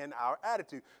character and our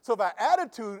attitude. So if our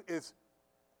attitude is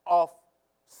off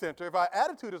center, if our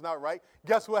attitude is not right,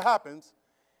 guess what happens?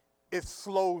 It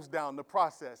slows down the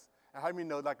process. And how many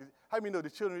know the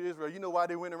children of Israel, you know why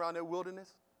they went around that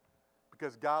wilderness?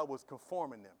 Because God was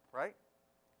conforming them, right?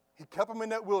 He kept them in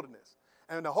that wilderness.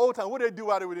 And the whole time, what did they do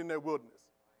while they were in that wilderness?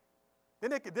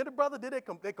 Then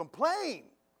they complain.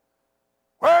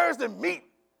 Where's the meat?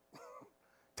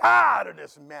 Tired of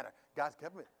this manna. God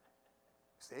kept them.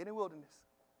 Stay in the wilderness.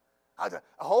 The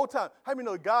whole time. How many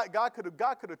know God could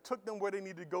have took them where they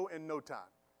needed to go in no time?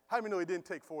 How many know it didn't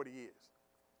take 40 years?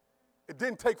 It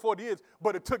didn't take 40 years,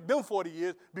 but it took them 40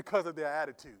 years because of their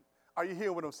attitude. Are you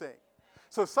hearing what I'm saying?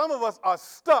 So some of us are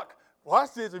stuck.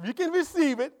 Watch this. If you can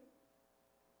receive it,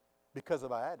 because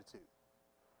of our attitude.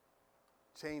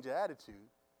 Change your attitude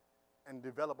and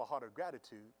develop a heart of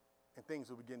gratitude, and things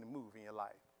will begin to move in your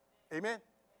life. Amen?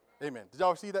 Amen. Did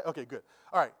y'all see that? Okay, good.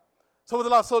 All right. So with a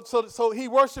lot, so he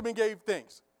worshiped and gave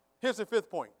thanks. Here's the fifth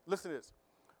point. Listen to this.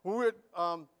 When we're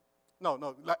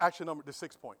the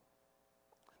sixth point.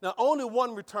 Now, only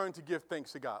one returned to give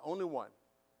thanks to God. Only one.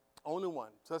 Only one.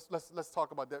 So let's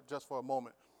talk about that just for a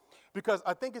moment, because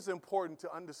I think it's important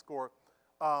to underscore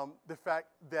the fact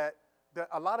that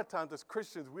a lot of times as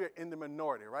Christians we are in the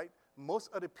minority, right? Most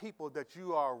of the people that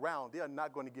you are around, they are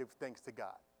not going to give thanks to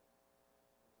God.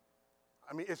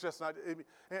 I mean, it's just not.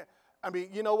 I mean,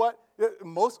 you know what?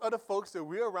 Most of the folks that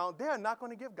we're around, they are not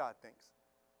going to give God thanks.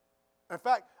 In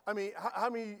fact, I mean,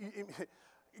 how many?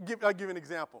 I'll give an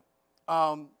example.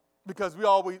 Because we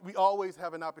always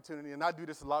have an opportunity, and I do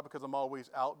this a lot because I'm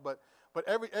always out. But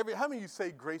how many of you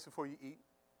say grace before you eat?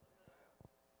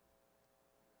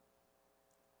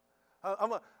 I'm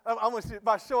gonna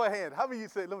by show of hands. How many of you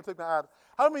say? Let me take my eyes.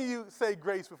 How many of you say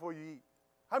grace before you eat?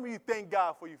 How many of you thank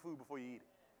God for your food before you eat it?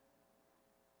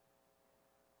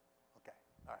 Okay,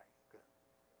 all right, good.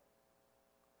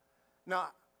 Now,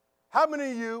 how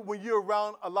many of you, when you're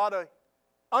around a lot of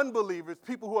unbelievers,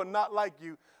 people who are not like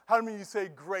you, how many of you say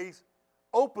grace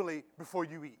openly before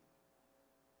you eat?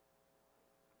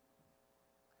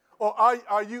 Or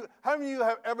are you? How many of you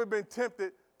have ever been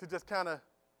tempted to just kind of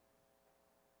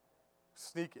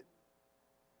sneak it?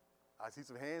 I see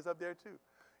some hands up there too.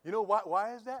 You know why?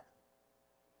 Why is that?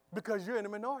 Because you're in a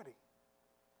minority.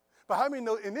 But how many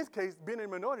know in this case being in a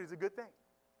minority is a good thing?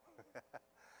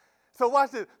 So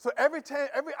watch this. So every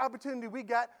opportunity we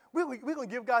got, we're going to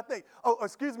give God thanks. Oh,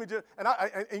 excuse me, Jim.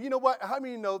 And you know what? How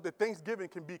many know that Thanksgiving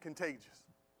can be contagious?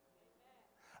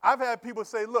 I've had people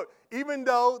say, look, even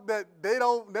though that they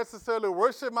don't necessarily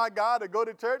worship my God or go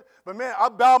to church, but man, I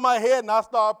bow my head and I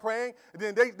start praying, and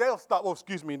then they'll stop. Oh,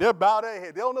 excuse me. They'll bow their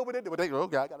head. They don't know what they do. But they go,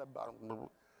 okay, I got to bow.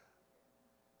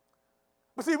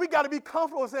 But see, we got to be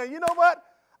comfortable saying, you know what?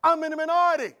 I'm in a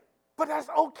minority. But that's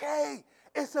okay.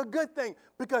 It's a good thing,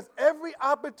 because every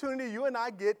opportunity you and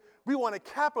I get, we want to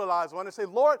capitalize on and say,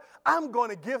 Lord, I'm going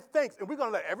to give thanks. And we're going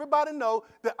to let everybody know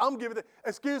that I'm giving it.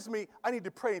 Excuse me, I need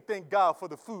to pray and thank God for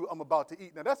the food I'm about to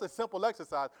eat. Now, that's a simple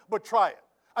exercise, but try it.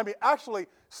 I mean, actually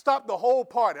stop the whole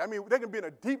party. I mean, they can be in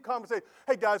a deep conversation.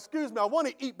 Hey, guys, excuse me, I want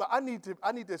to eat, but I need to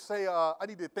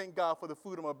thank God for the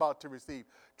food I'm about to receive.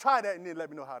 Try that and then let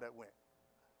me know how that went.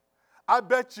 I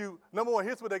bet you, number one,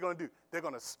 here's what they're going to do. They're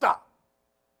going to stop.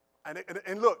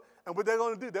 And look, and what they're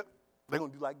going to do, they're going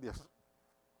to do like this.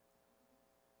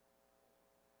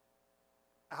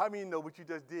 How many know what you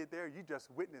just did there? You just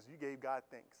witnessed, you gave God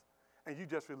thanks. And you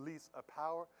just released a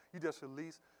power, you just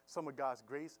released some of God's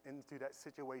grace into that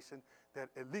situation that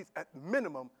at least, at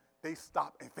minimum, they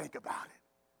stop and think about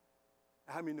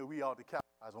it. How many know we ought to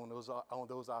capitalize on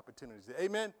those opportunities?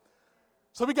 Amen?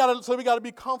 So we gotta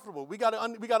be comfortable. We gotta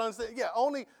understand,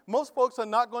 only most folks are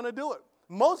not going to do it.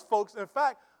 Most folks, in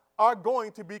fact, are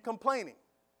going to be complaining.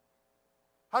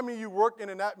 How many of you work in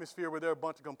an atmosphere where there are a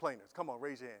bunch of complainers? Come on,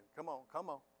 raise your hand. Come on.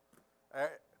 All right.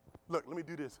 Look, let me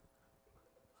do this.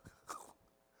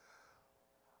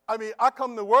 I mean, I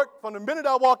come to work from the minute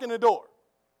I walk in the door.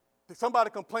 Somebody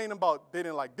complaining about they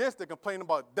didn't like this. They're complaining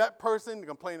about that person. They're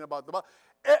complaining about the.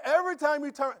 Every time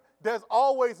you turn, there's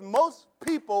always, most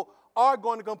people are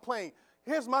going to complain.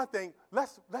 Here's my thing.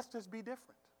 Let's just be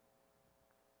different.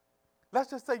 Let's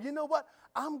just say, you know what?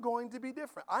 I'm going to be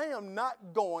different. I am not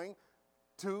going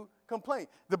to complain.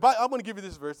 I'm going to give you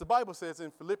this verse. The Bible says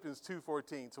in Philippians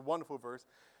 2:14, it's a wonderful verse.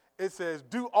 It says,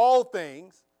 do all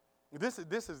things. This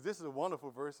is a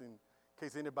wonderful verse in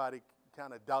case anybody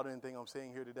kind of doubt anything I'm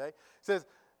saying here today. It says,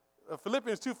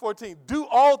 Philippians 2:14, do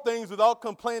all things without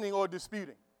complaining or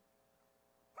disputing.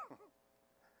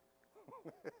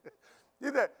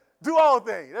 Do all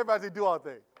things. Everybody say do all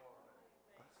things.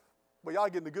 But y'all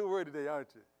getting a good word today, aren't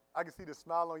you? I can see the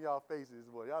smile on y'all faces.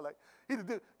 Boy, y'all like,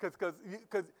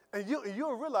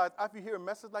 you'll realize after you hear a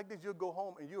message like this, you'll go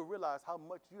home and you'll realize how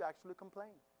much you actually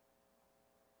complain.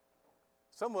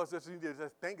 Some of us just need to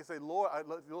just thank and say, Lord,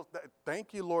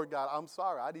 thank you, Lord God. I'm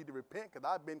sorry. I need to repent because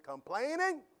I've been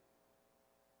complaining.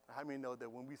 How many know that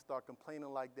when we start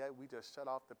complaining like that, we just shut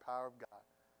off the power of God?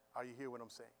 Are you hearing what I'm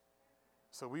saying?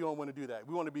 So we don't want to do that.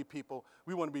 We want to be people.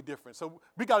 We want to be different. So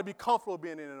we got to be comfortable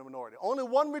being in a minority. Only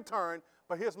one return,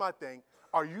 but here's my thing.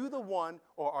 Are you the one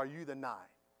or are you the nine?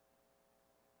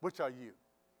 Which are you?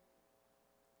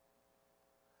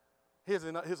 Here's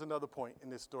another point in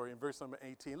this story in verse number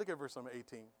 18. Look at verse number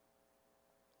 18.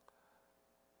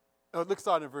 Let's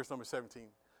start in verse number 17.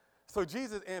 So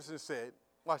Jesus answered and said,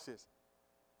 watch this.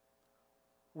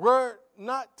 Were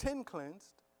not 10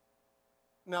 cleansed?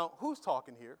 Now, who's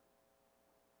talking here?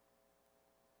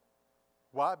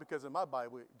 Why? Because in my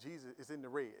Bible, Jesus is in the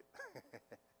red.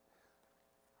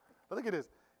 But look at this.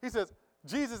 He says,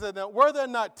 Jesus said, now, were there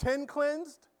not 10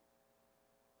 cleansed?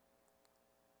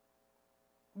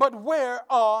 But where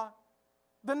are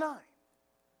the 9?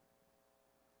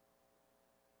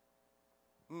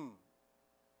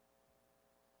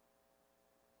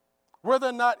 Were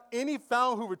there not any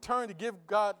found who returned to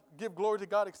give glory to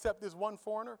God except this one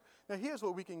foreigner? Now here's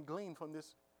what we can glean from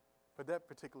that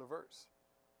particular verse.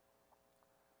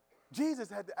 Jesus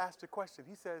had to ask the question.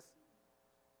 He says,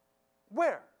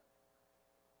 where?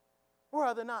 Where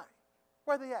are the 9?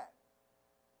 Where are they at?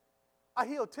 I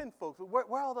healed 10 folks, but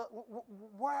where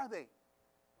are they?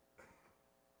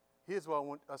 Here's what I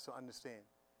want us to understand.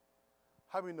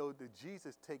 How do we know that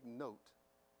Jesus take note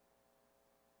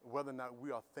whether or not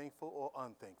we are thankful or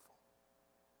unthankful?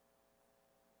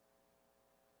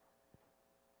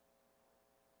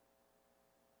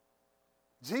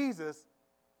 Jesus,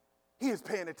 he is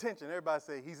paying attention. Everybody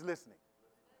say he's listening.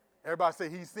 Everybody say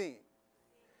he's seeing.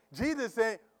 Jesus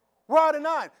saying, where are the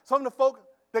 9? Some of the folks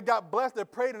that got blessed,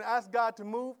 that prayed and asked God to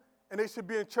move, and they should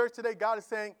be in church today, God is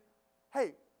saying,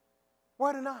 hey, where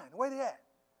are the 9? Where are they at?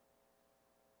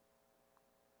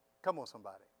 Come on,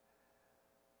 somebody.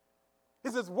 He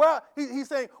says, he's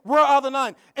saying, where are the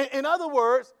 9? In other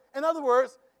words,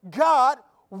 God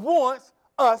wants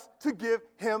us to give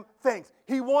him thanks.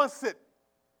 He wants it.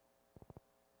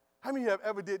 How many of you have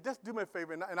ever did? Just do me a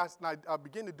favor, and I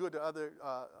began to do it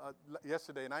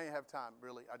yesterday, and I didn't have time,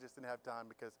 really. I just didn't have time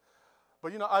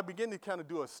but I began to kind of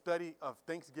do a study of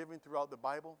Thanksgiving throughout the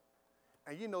Bible,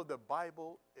 and the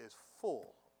Bible is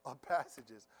full of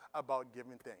passages about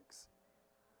giving thanks.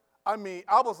 I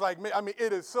was like,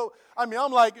 it is so, I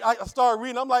started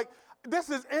reading, I'm like, this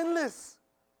is endless.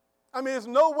 There's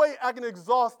no way I can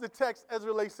exhaust the text as it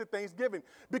relates to Thanksgiving,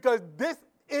 because this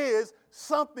is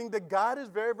something that God is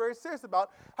very, very serious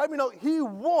about. He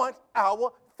wants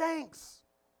our thanks.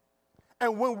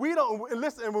 And when we don't,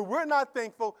 listen, and when we're not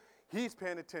thankful, he's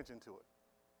paying attention to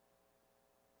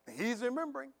it. He's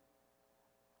remembering.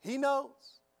 He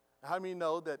knows. How many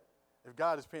know that if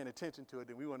God is paying attention to it,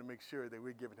 then we want to make sure that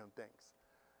we're giving him thanks.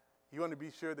 You want to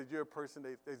be sure that you're a person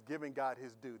that's giving God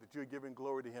his due, that you're giving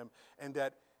glory to him, and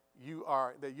that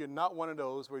you're not one of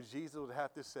those where Jesus would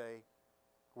have to say,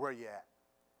 where you at?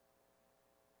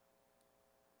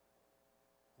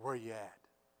 Where you at?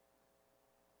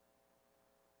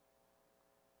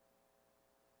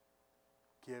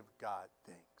 Give God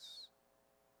thanks.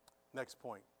 Next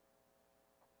point.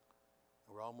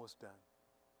 We're almost done.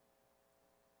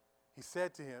 He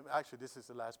said to him, actually, this is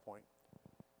the last point.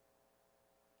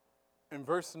 In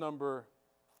verse number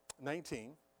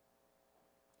 19,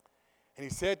 and he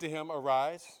said to him,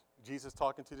 arise, Jesus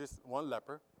talking to this one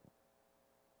leper,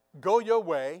 go your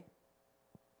way,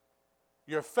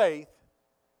 your faith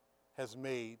has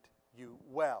made you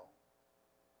well.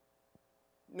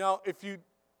 Now, if you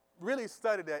really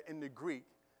study that in the Greek,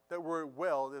 that word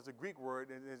well, there's a Greek word,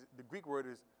 and the Greek word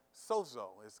is sozo.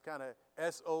 It's kind of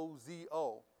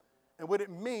S-O-Z-O. And what it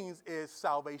means is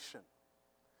salvation.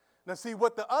 Now, see,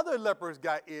 what the other lepers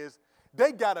got is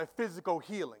they got a physical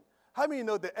healing. How many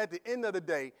know that at the end of the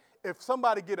day, if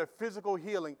somebody get a physical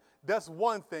healing, that's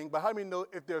one thing, but how many know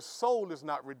if their soul is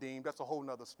not redeemed, that's a whole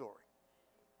nother story?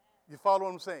 You follow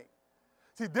what I'm saying?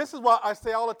 See, this is why I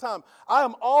say all the time, I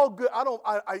am all good.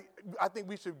 I think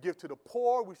we should give to the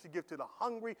poor. We should give to the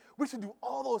hungry. We should do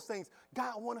all those things.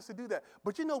 God wants us to do that.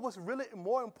 But you know what's really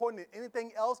more important than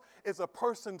anything else is a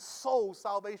person's soul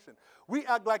salvation. We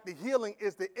act like the healing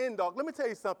is the end all. Let me tell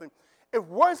you something. If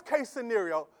worst case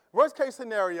scenario,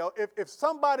 if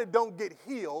somebody don't get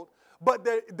healed, but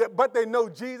they know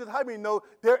Jesus, how many know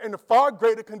they're in a far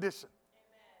greater condition?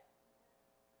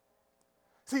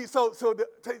 See,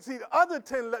 the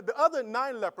other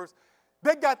 9 lepers,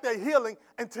 they got their healing,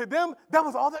 and to them, that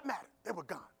was all that mattered. They were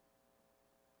gone.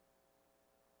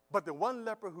 But the one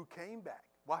leper who came back,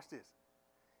 watch this.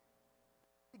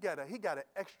 He got an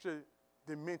extra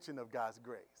dimension of God's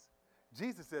grace.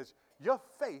 Jesus says, your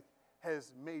faith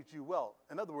has made you well.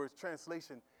 In other words,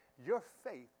 translation, your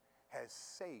faith has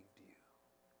saved you.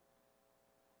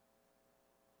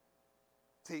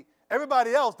 See,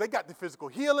 everybody else, they got the physical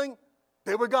healing.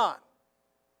 They were gone.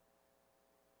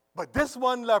 But this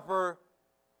one leper,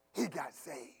 he got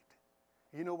saved.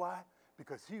 You know why?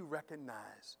 Because he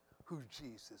recognized who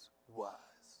Jesus was.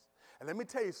 And let me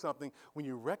tell you something. When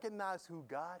you recognize who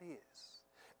God is,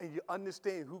 and you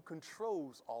understand who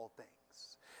controls all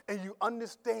things, and you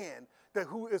understand that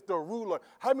who is the ruler,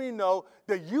 how many know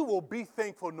that you will be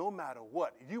thankful no matter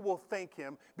what? You will thank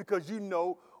him because you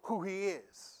know who he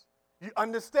is. You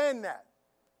understand that.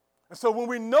 And so when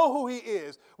we know who he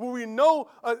is, when we know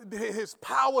his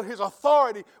power, his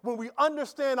authority, when we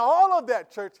understand all of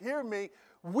that, church, hear me,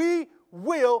 we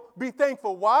will be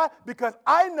thankful. Why? Because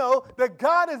I know that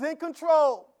God is in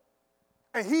control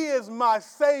and he is my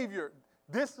Savior.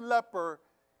 This leper,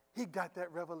 he got that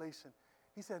revelation.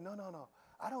 He said, no.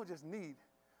 I don't just need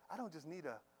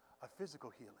a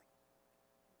physical healing.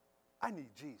 I need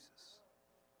Jesus.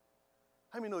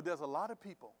 How many know there's a lot of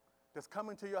people that's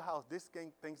coming to your house this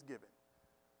Thanksgiving?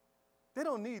 They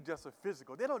don't need just a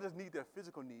physical. They don't just need their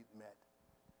physical needs met.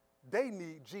 They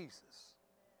need Jesus.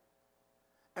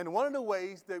 And one of the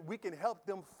ways that we can help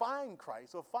them find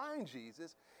Christ or find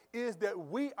Jesus is that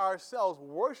we ourselves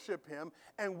worship him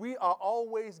and we are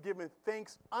always giving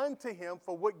thanks unto him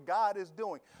for what God is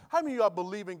doing. How many of you are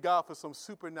believing God for some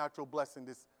supernatural blessing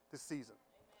this season?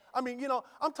 I mean,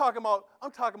 I'm talking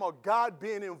about God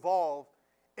being involved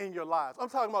in your lives. I'm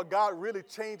talking about God really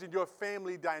changing your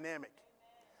family dynamic.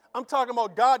 I'm talking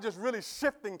about God just really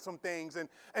shifting some things. And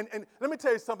let me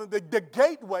tell you something. The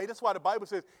gateway, that's why the Bible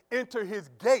says, enter his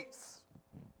gates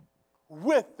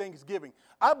with thanksgiving.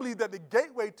 I believe that the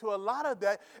gateway to a lot of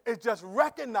that is just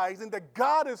recognizing that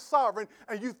God is sovereign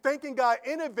and you thanking God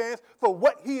in advance for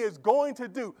what he is going to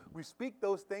do. We speak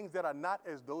those things that are not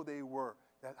as though they were.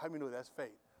 How many know that's faith?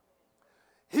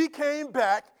 He came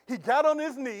back, he got on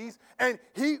his knees, and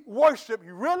he worshiped.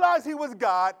 He realized he was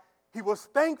God. He was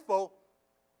thankful,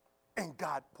 and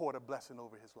God poured a blessing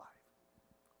over his life.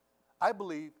 I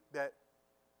believe that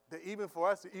even for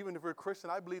us, even if we're Christian,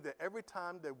 I believe that every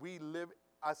time that we live,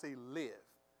 I say live.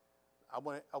 I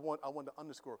want to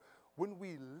underscore, when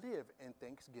we live in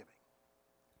thanksgiving,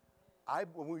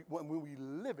 when we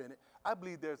live in it, I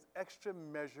believe there's extra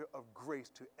measure of grace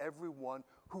to everyone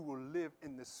who will live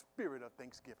in the spirit of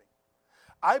thanksgiving.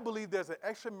 I believe there's an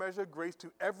extra measure of grace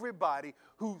to everybody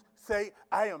who say,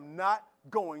 I am not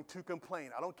going to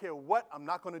complain. I don't care what, I'm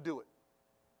not going to do it.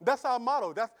 That's our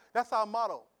motto. That's our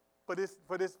motto for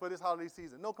this holiday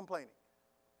season. No complaining.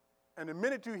 And the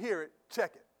minute you hear it,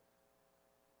 check it.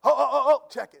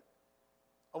 Check it.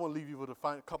 I want to leave you with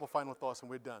a couple final thoughts and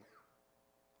we're done.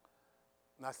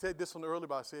 And I said this one earlier,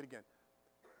 but I'll say it again.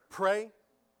 Pray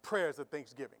prayers of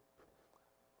thanksgiving.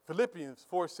 Philippians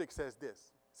 4:6 says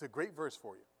this. It's a great verse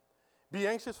for you. Be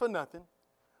anxious for nothing,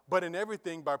 but in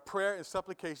everything by prayer and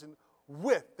supplication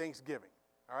with thanksgiving.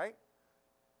 All right?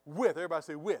 With. Everybody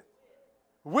say with.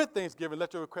 With thanksgiving,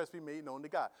 let your requests be made known to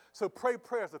God. So pray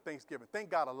prayers of thanksgiving. Thank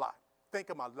God a lot. Thank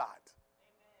him a lot. Amen.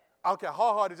 I don't care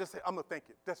how hard it is, just say, I'm going to thank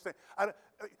you. Just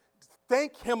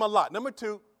thank him a lot. Number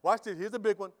 2, watch this. Here's a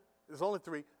big one. There's only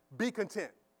 3. Be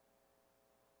content.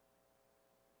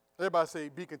 Everybody say,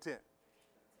 be content.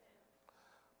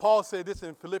 Paul said this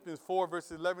in Philippians 4,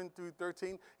 verses 11 through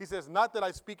 13. He says, not that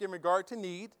I speak in regard to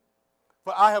need,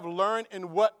 for I have learned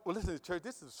in what, well, listen to church,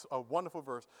 this is a wonderful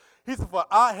verse. He said, for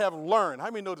I have learned.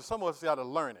 How many know that some of us got to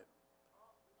learn it?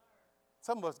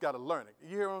 Some of us got to learn it.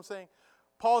 You hear what I'm saying?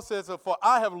 Paul says, for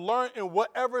I have learned in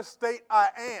whatever state I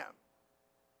am.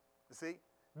 You see?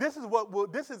 This is what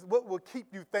will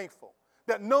keep you thankful.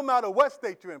 That no matter what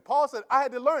state you're in. Paul said, I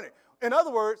had to learn it. In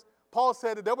other words, Paul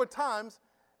said that there were times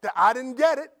that I didn't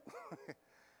get it.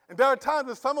 And there are times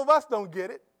that some of us don't get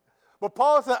it. But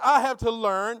Paul said, I have to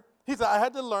learn. He said, I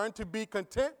had to learn to be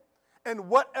content in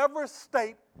whatever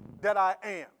state that I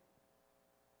am.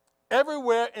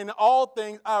 Everywhere in all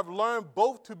things I've learned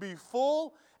both to be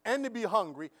full and to be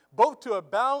hungry, both to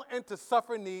abound and to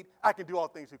suffer need. I can do all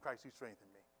things through Christ who strengthens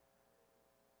me.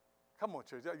 Come on,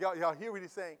 church. Y'all hear what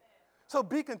he's saying? So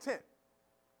be content.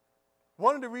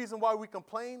 One of the reasons why we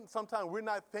complain, sometimes we're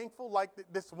not thankful like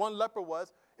this one leper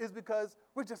was, is because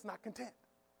we're just not content.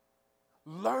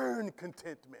 Learn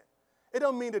contentment. It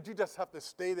don't mean that you just have to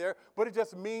stay there, but it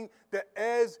just means that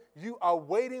as you are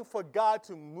waiting for God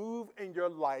to move in your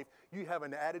life, you have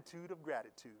an attitude of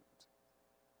gratitude.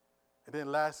 And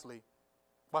then lastly,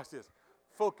 watch this.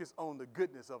 Focus on the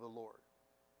goodness of the Lord.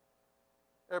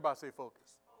 Everybody say focus.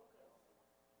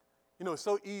 You know, it's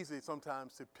so easy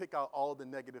sometimes to pick out all the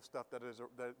negative stuff that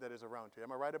is around you.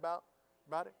 Am I right about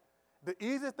it? The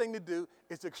easiest thing to do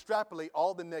is to extrapolate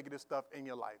all the negative stuff in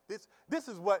your life. This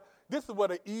is what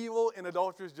an evil and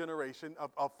adulterous generation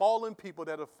of fallen people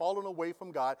that have fallen away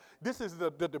from God. This is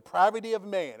the depravity of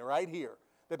man right here.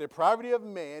 The depravity of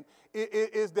man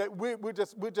is that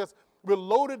we're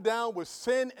loaded down with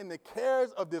sin and the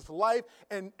cares of this life,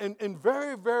 and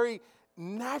very, very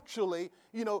naturally,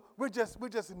 you know, we're just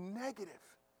negative.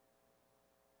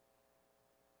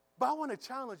 But I want to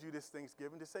challenge you this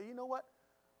Thanksgiving to say, you know what?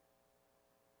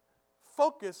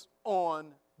 Focus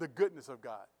on the goodness of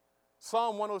God.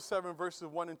 Psalm 107 verses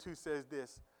 1 and 2 says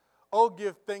this, oh,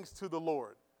 give thanks to the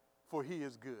Lord, For he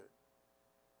is good.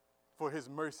 For his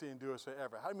mercy endures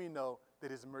forever. How many know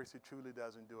that his mercy truly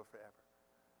does endure forever?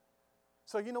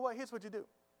 So you know what? Here's what you do.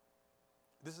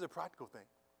 This is a practical thing.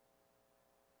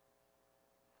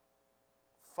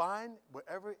 Find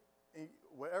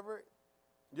whatever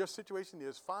your situation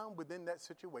is, find within that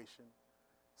situation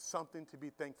something to be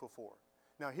thankful for.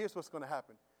 Now, here's what's going to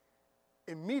happen.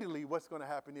 Immediately, what's going to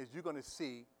happen is you're going to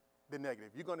see the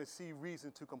negative. You're going to see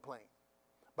reason to complain.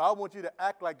 But I want you to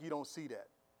act like you don't see that.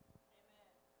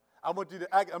 Amen. I want you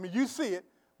to act, you see it,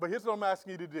 but here's what I'm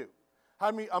asking you to do.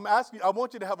 I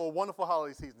want you to have a wonderful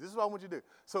holiday season. This is what I want you to do.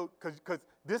 So,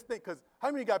 because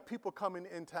how many got people coming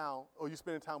in town, or you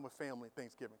spending time with family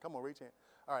Thanksgiving? Come on, raise your hand.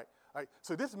 All right.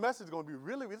 So this message is going to be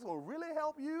really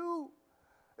help you.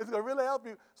 It's going to really help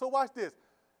you. So watch this.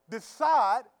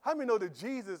 Decide, how many know that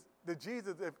Jesus,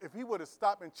 if he would have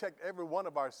stopped and checked every one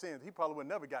of our sins, he probably would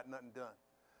have never got nothing done.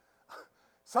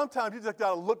 Sometimes you just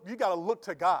got to look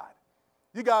to God.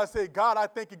 You got to say, God, I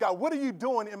thank you. God, what are you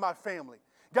doing in my family?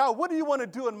 God, what do you want to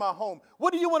do in my home?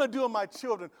 What do you want to do with my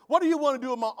children? What do you want to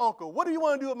do with my uncle? What do you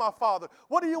want to do with my father?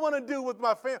 What do you want to do with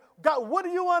my family? God, what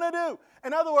do you want to do?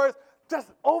 In other words,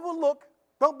 just overlook.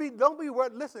 Don't be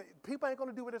worried. Listen, people ain't going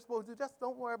to do what they're supposed to do. Just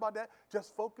don't worry about that.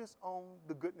 Just focus on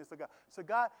the goodness of God. So,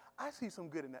 God, I see some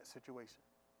good in that situation.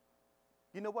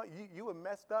 You know what? You were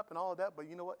messed up and all of that, but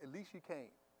you know what? At least you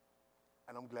came.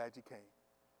 And I'm glad you came.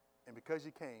 And because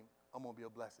you came, I'm going to be a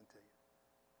blessing to you.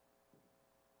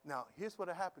 Now, here's what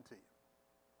will happen to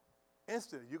you.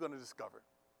 Instantly, you're going to discover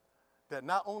that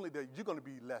not only that you're going to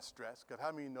be less stressed, because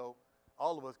how many know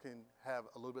all of us can have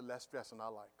a little bit less stress in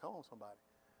our life? Come on, somebody.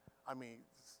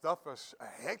 Stuff is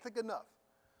hectic enough.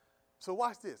 So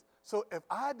watch this. So if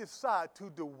I decide to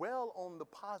dwell on the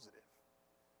positive,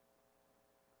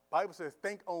 Bible says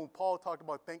Paul talked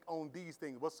about think on these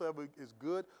things. Whatsoever is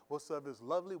good, whatsoever is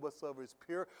lovely, whatsoever is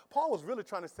pure. Paul was really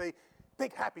trying to say,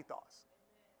 think happy thoughts.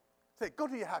 Say, go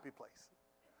to your happy place.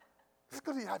 Just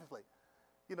go to your happy place.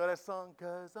 You know that song,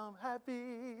 'Cause I'm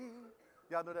happy.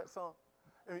 Y'all know that song?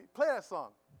 Play that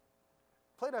song.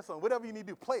 Play that song. Whatever you need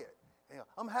to do, play it. Yeah,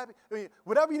 I'm happy.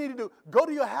 Whatever you need to do, go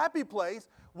to your happy place.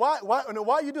 Why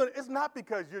are you doing it? It's not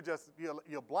because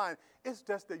you're blind. It's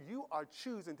just that you are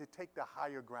choosing to take the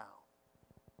higher ground.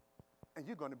 And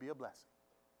you're going to be a blessing.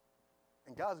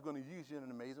 And God's going to use you in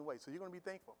an amazing way. So you're going to be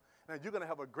thankful. And you're going to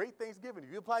have a great Thanksgiving.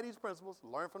 If you apply these principles,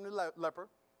 learn from the leper,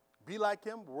 be like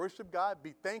him, worship God,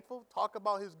 be thankful, talk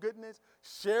about his goodness,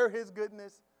 share his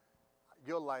goodness,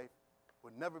 your life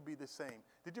will never be the same.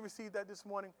 Did you receive that this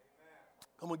morning?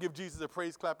 I'm going to give Jesus a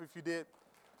praise clap if you did.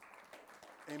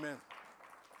 Amen.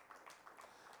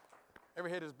 Every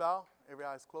head is bowed, every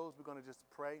eye is closed. We're going to just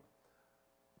pray.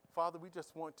 Father, we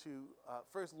just want to,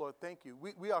 first, Lord, thank you.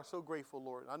 We are so grateful,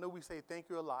 Lord. I know we say thank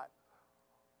you a lot.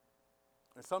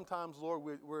 And sometimes,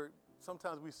 Lord,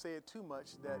 sometimes we say it too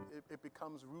much that it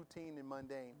becomes routine and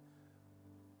mundane.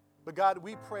 But God,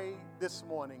 we pray this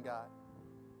morning, God.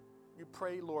 We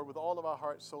pray, Lord, with all of our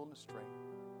heart, soul, and strength.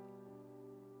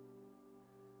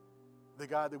 The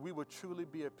God, that we would truly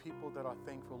be a people that are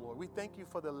thankful, Lord. We thank you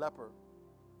for the leper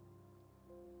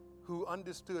who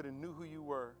understood and knew who you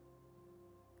were,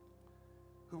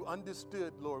 who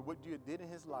understood, Lord, what you did in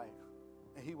his life,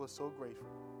 and he was so grateful.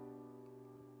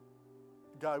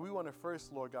 God, we want to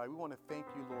first, Lord God, we want to thank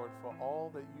you, Lord, for all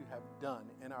that you have done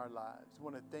in our lives. We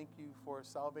want to thank you for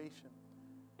salvation.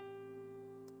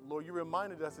 Lord, you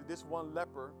reminded us of this one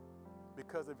leper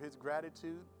because of his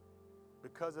gratitude,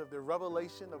 because of the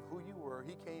revelation of who you were.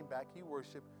 He came back, he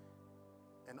worshiped,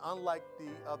 and unlike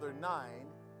the other 9,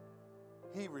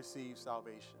 he received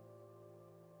salvation.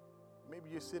 Maybe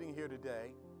you're sitting here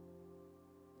today,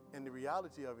 and the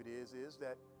reality of it is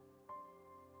that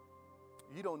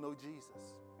you don't know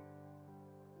Jesus.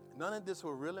 None of this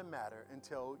will really matter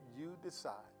until you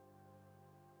decide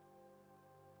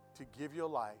to give your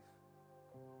life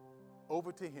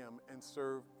over to him and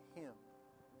serve him.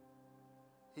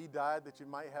 He died that you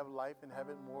might have life and have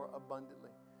it more abundantly.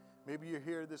 Maybe you're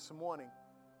here this morning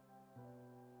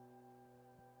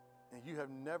and you have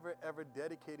never, ever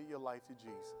dedicated your life to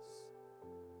Jesus.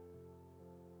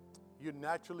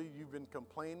 You've been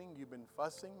complaining, you've been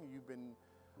fussing, you've been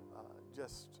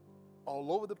just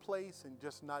all over the place and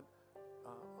just not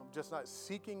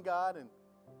seeking God, and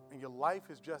your life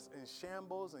is just in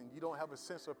shambles, and you don't have a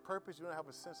sense of purpose, you don't have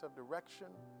a sense of direction.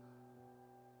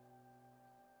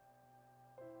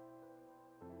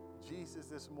 Jesus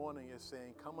this morning is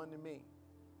saying, come unto me,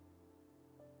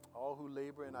 all who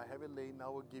labor and are heavy laden, I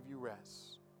will give you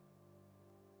rest.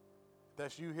 If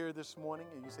that's you here this morning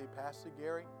and you say, Pastor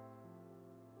Gary,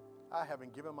 I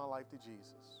haven't given my life to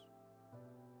Jesus.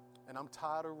 And I'm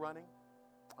tired of running,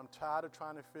 I'm tired of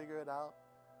trying to figure it out.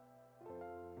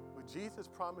 What Jesus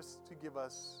promised to give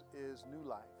us is new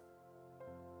life.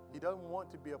 He doesn't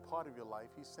want to be a part of your life.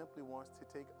 He simply wants to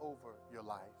take over your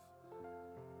life.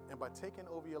 And by taking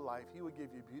over your life, he will give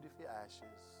you beautiful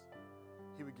ashes.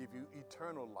 He will give you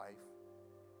eternal life.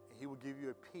 And he will give you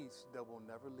a peace that will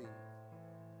never leave.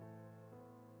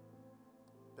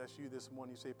 That's you this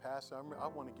morning. You say, Pastor, I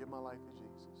want to give my life to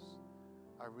Jesus.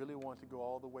 I really want to go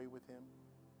all the way with him.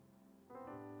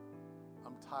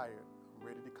 I'm tired. I'm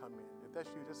ready to come in. If that's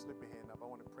you, just slip your hand up. I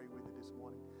want to pray with you this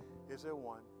morning. Is there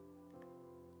one?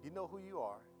 You know who you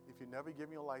are. If you never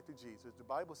given your life to Jesus, the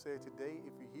Bible said today,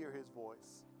 if you hear his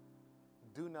voice,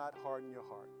 do not harden your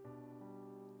heart.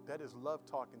 That is love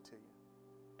talking to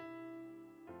you.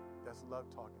 That's love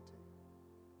talking to you.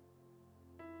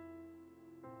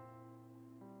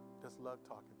 That's love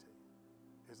talking to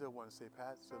you. Is there one to say,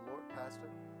 Pastor, Lord, Pastor,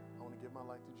 I want to give my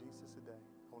life to Jesus today.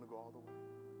 I want to go all the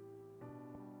way.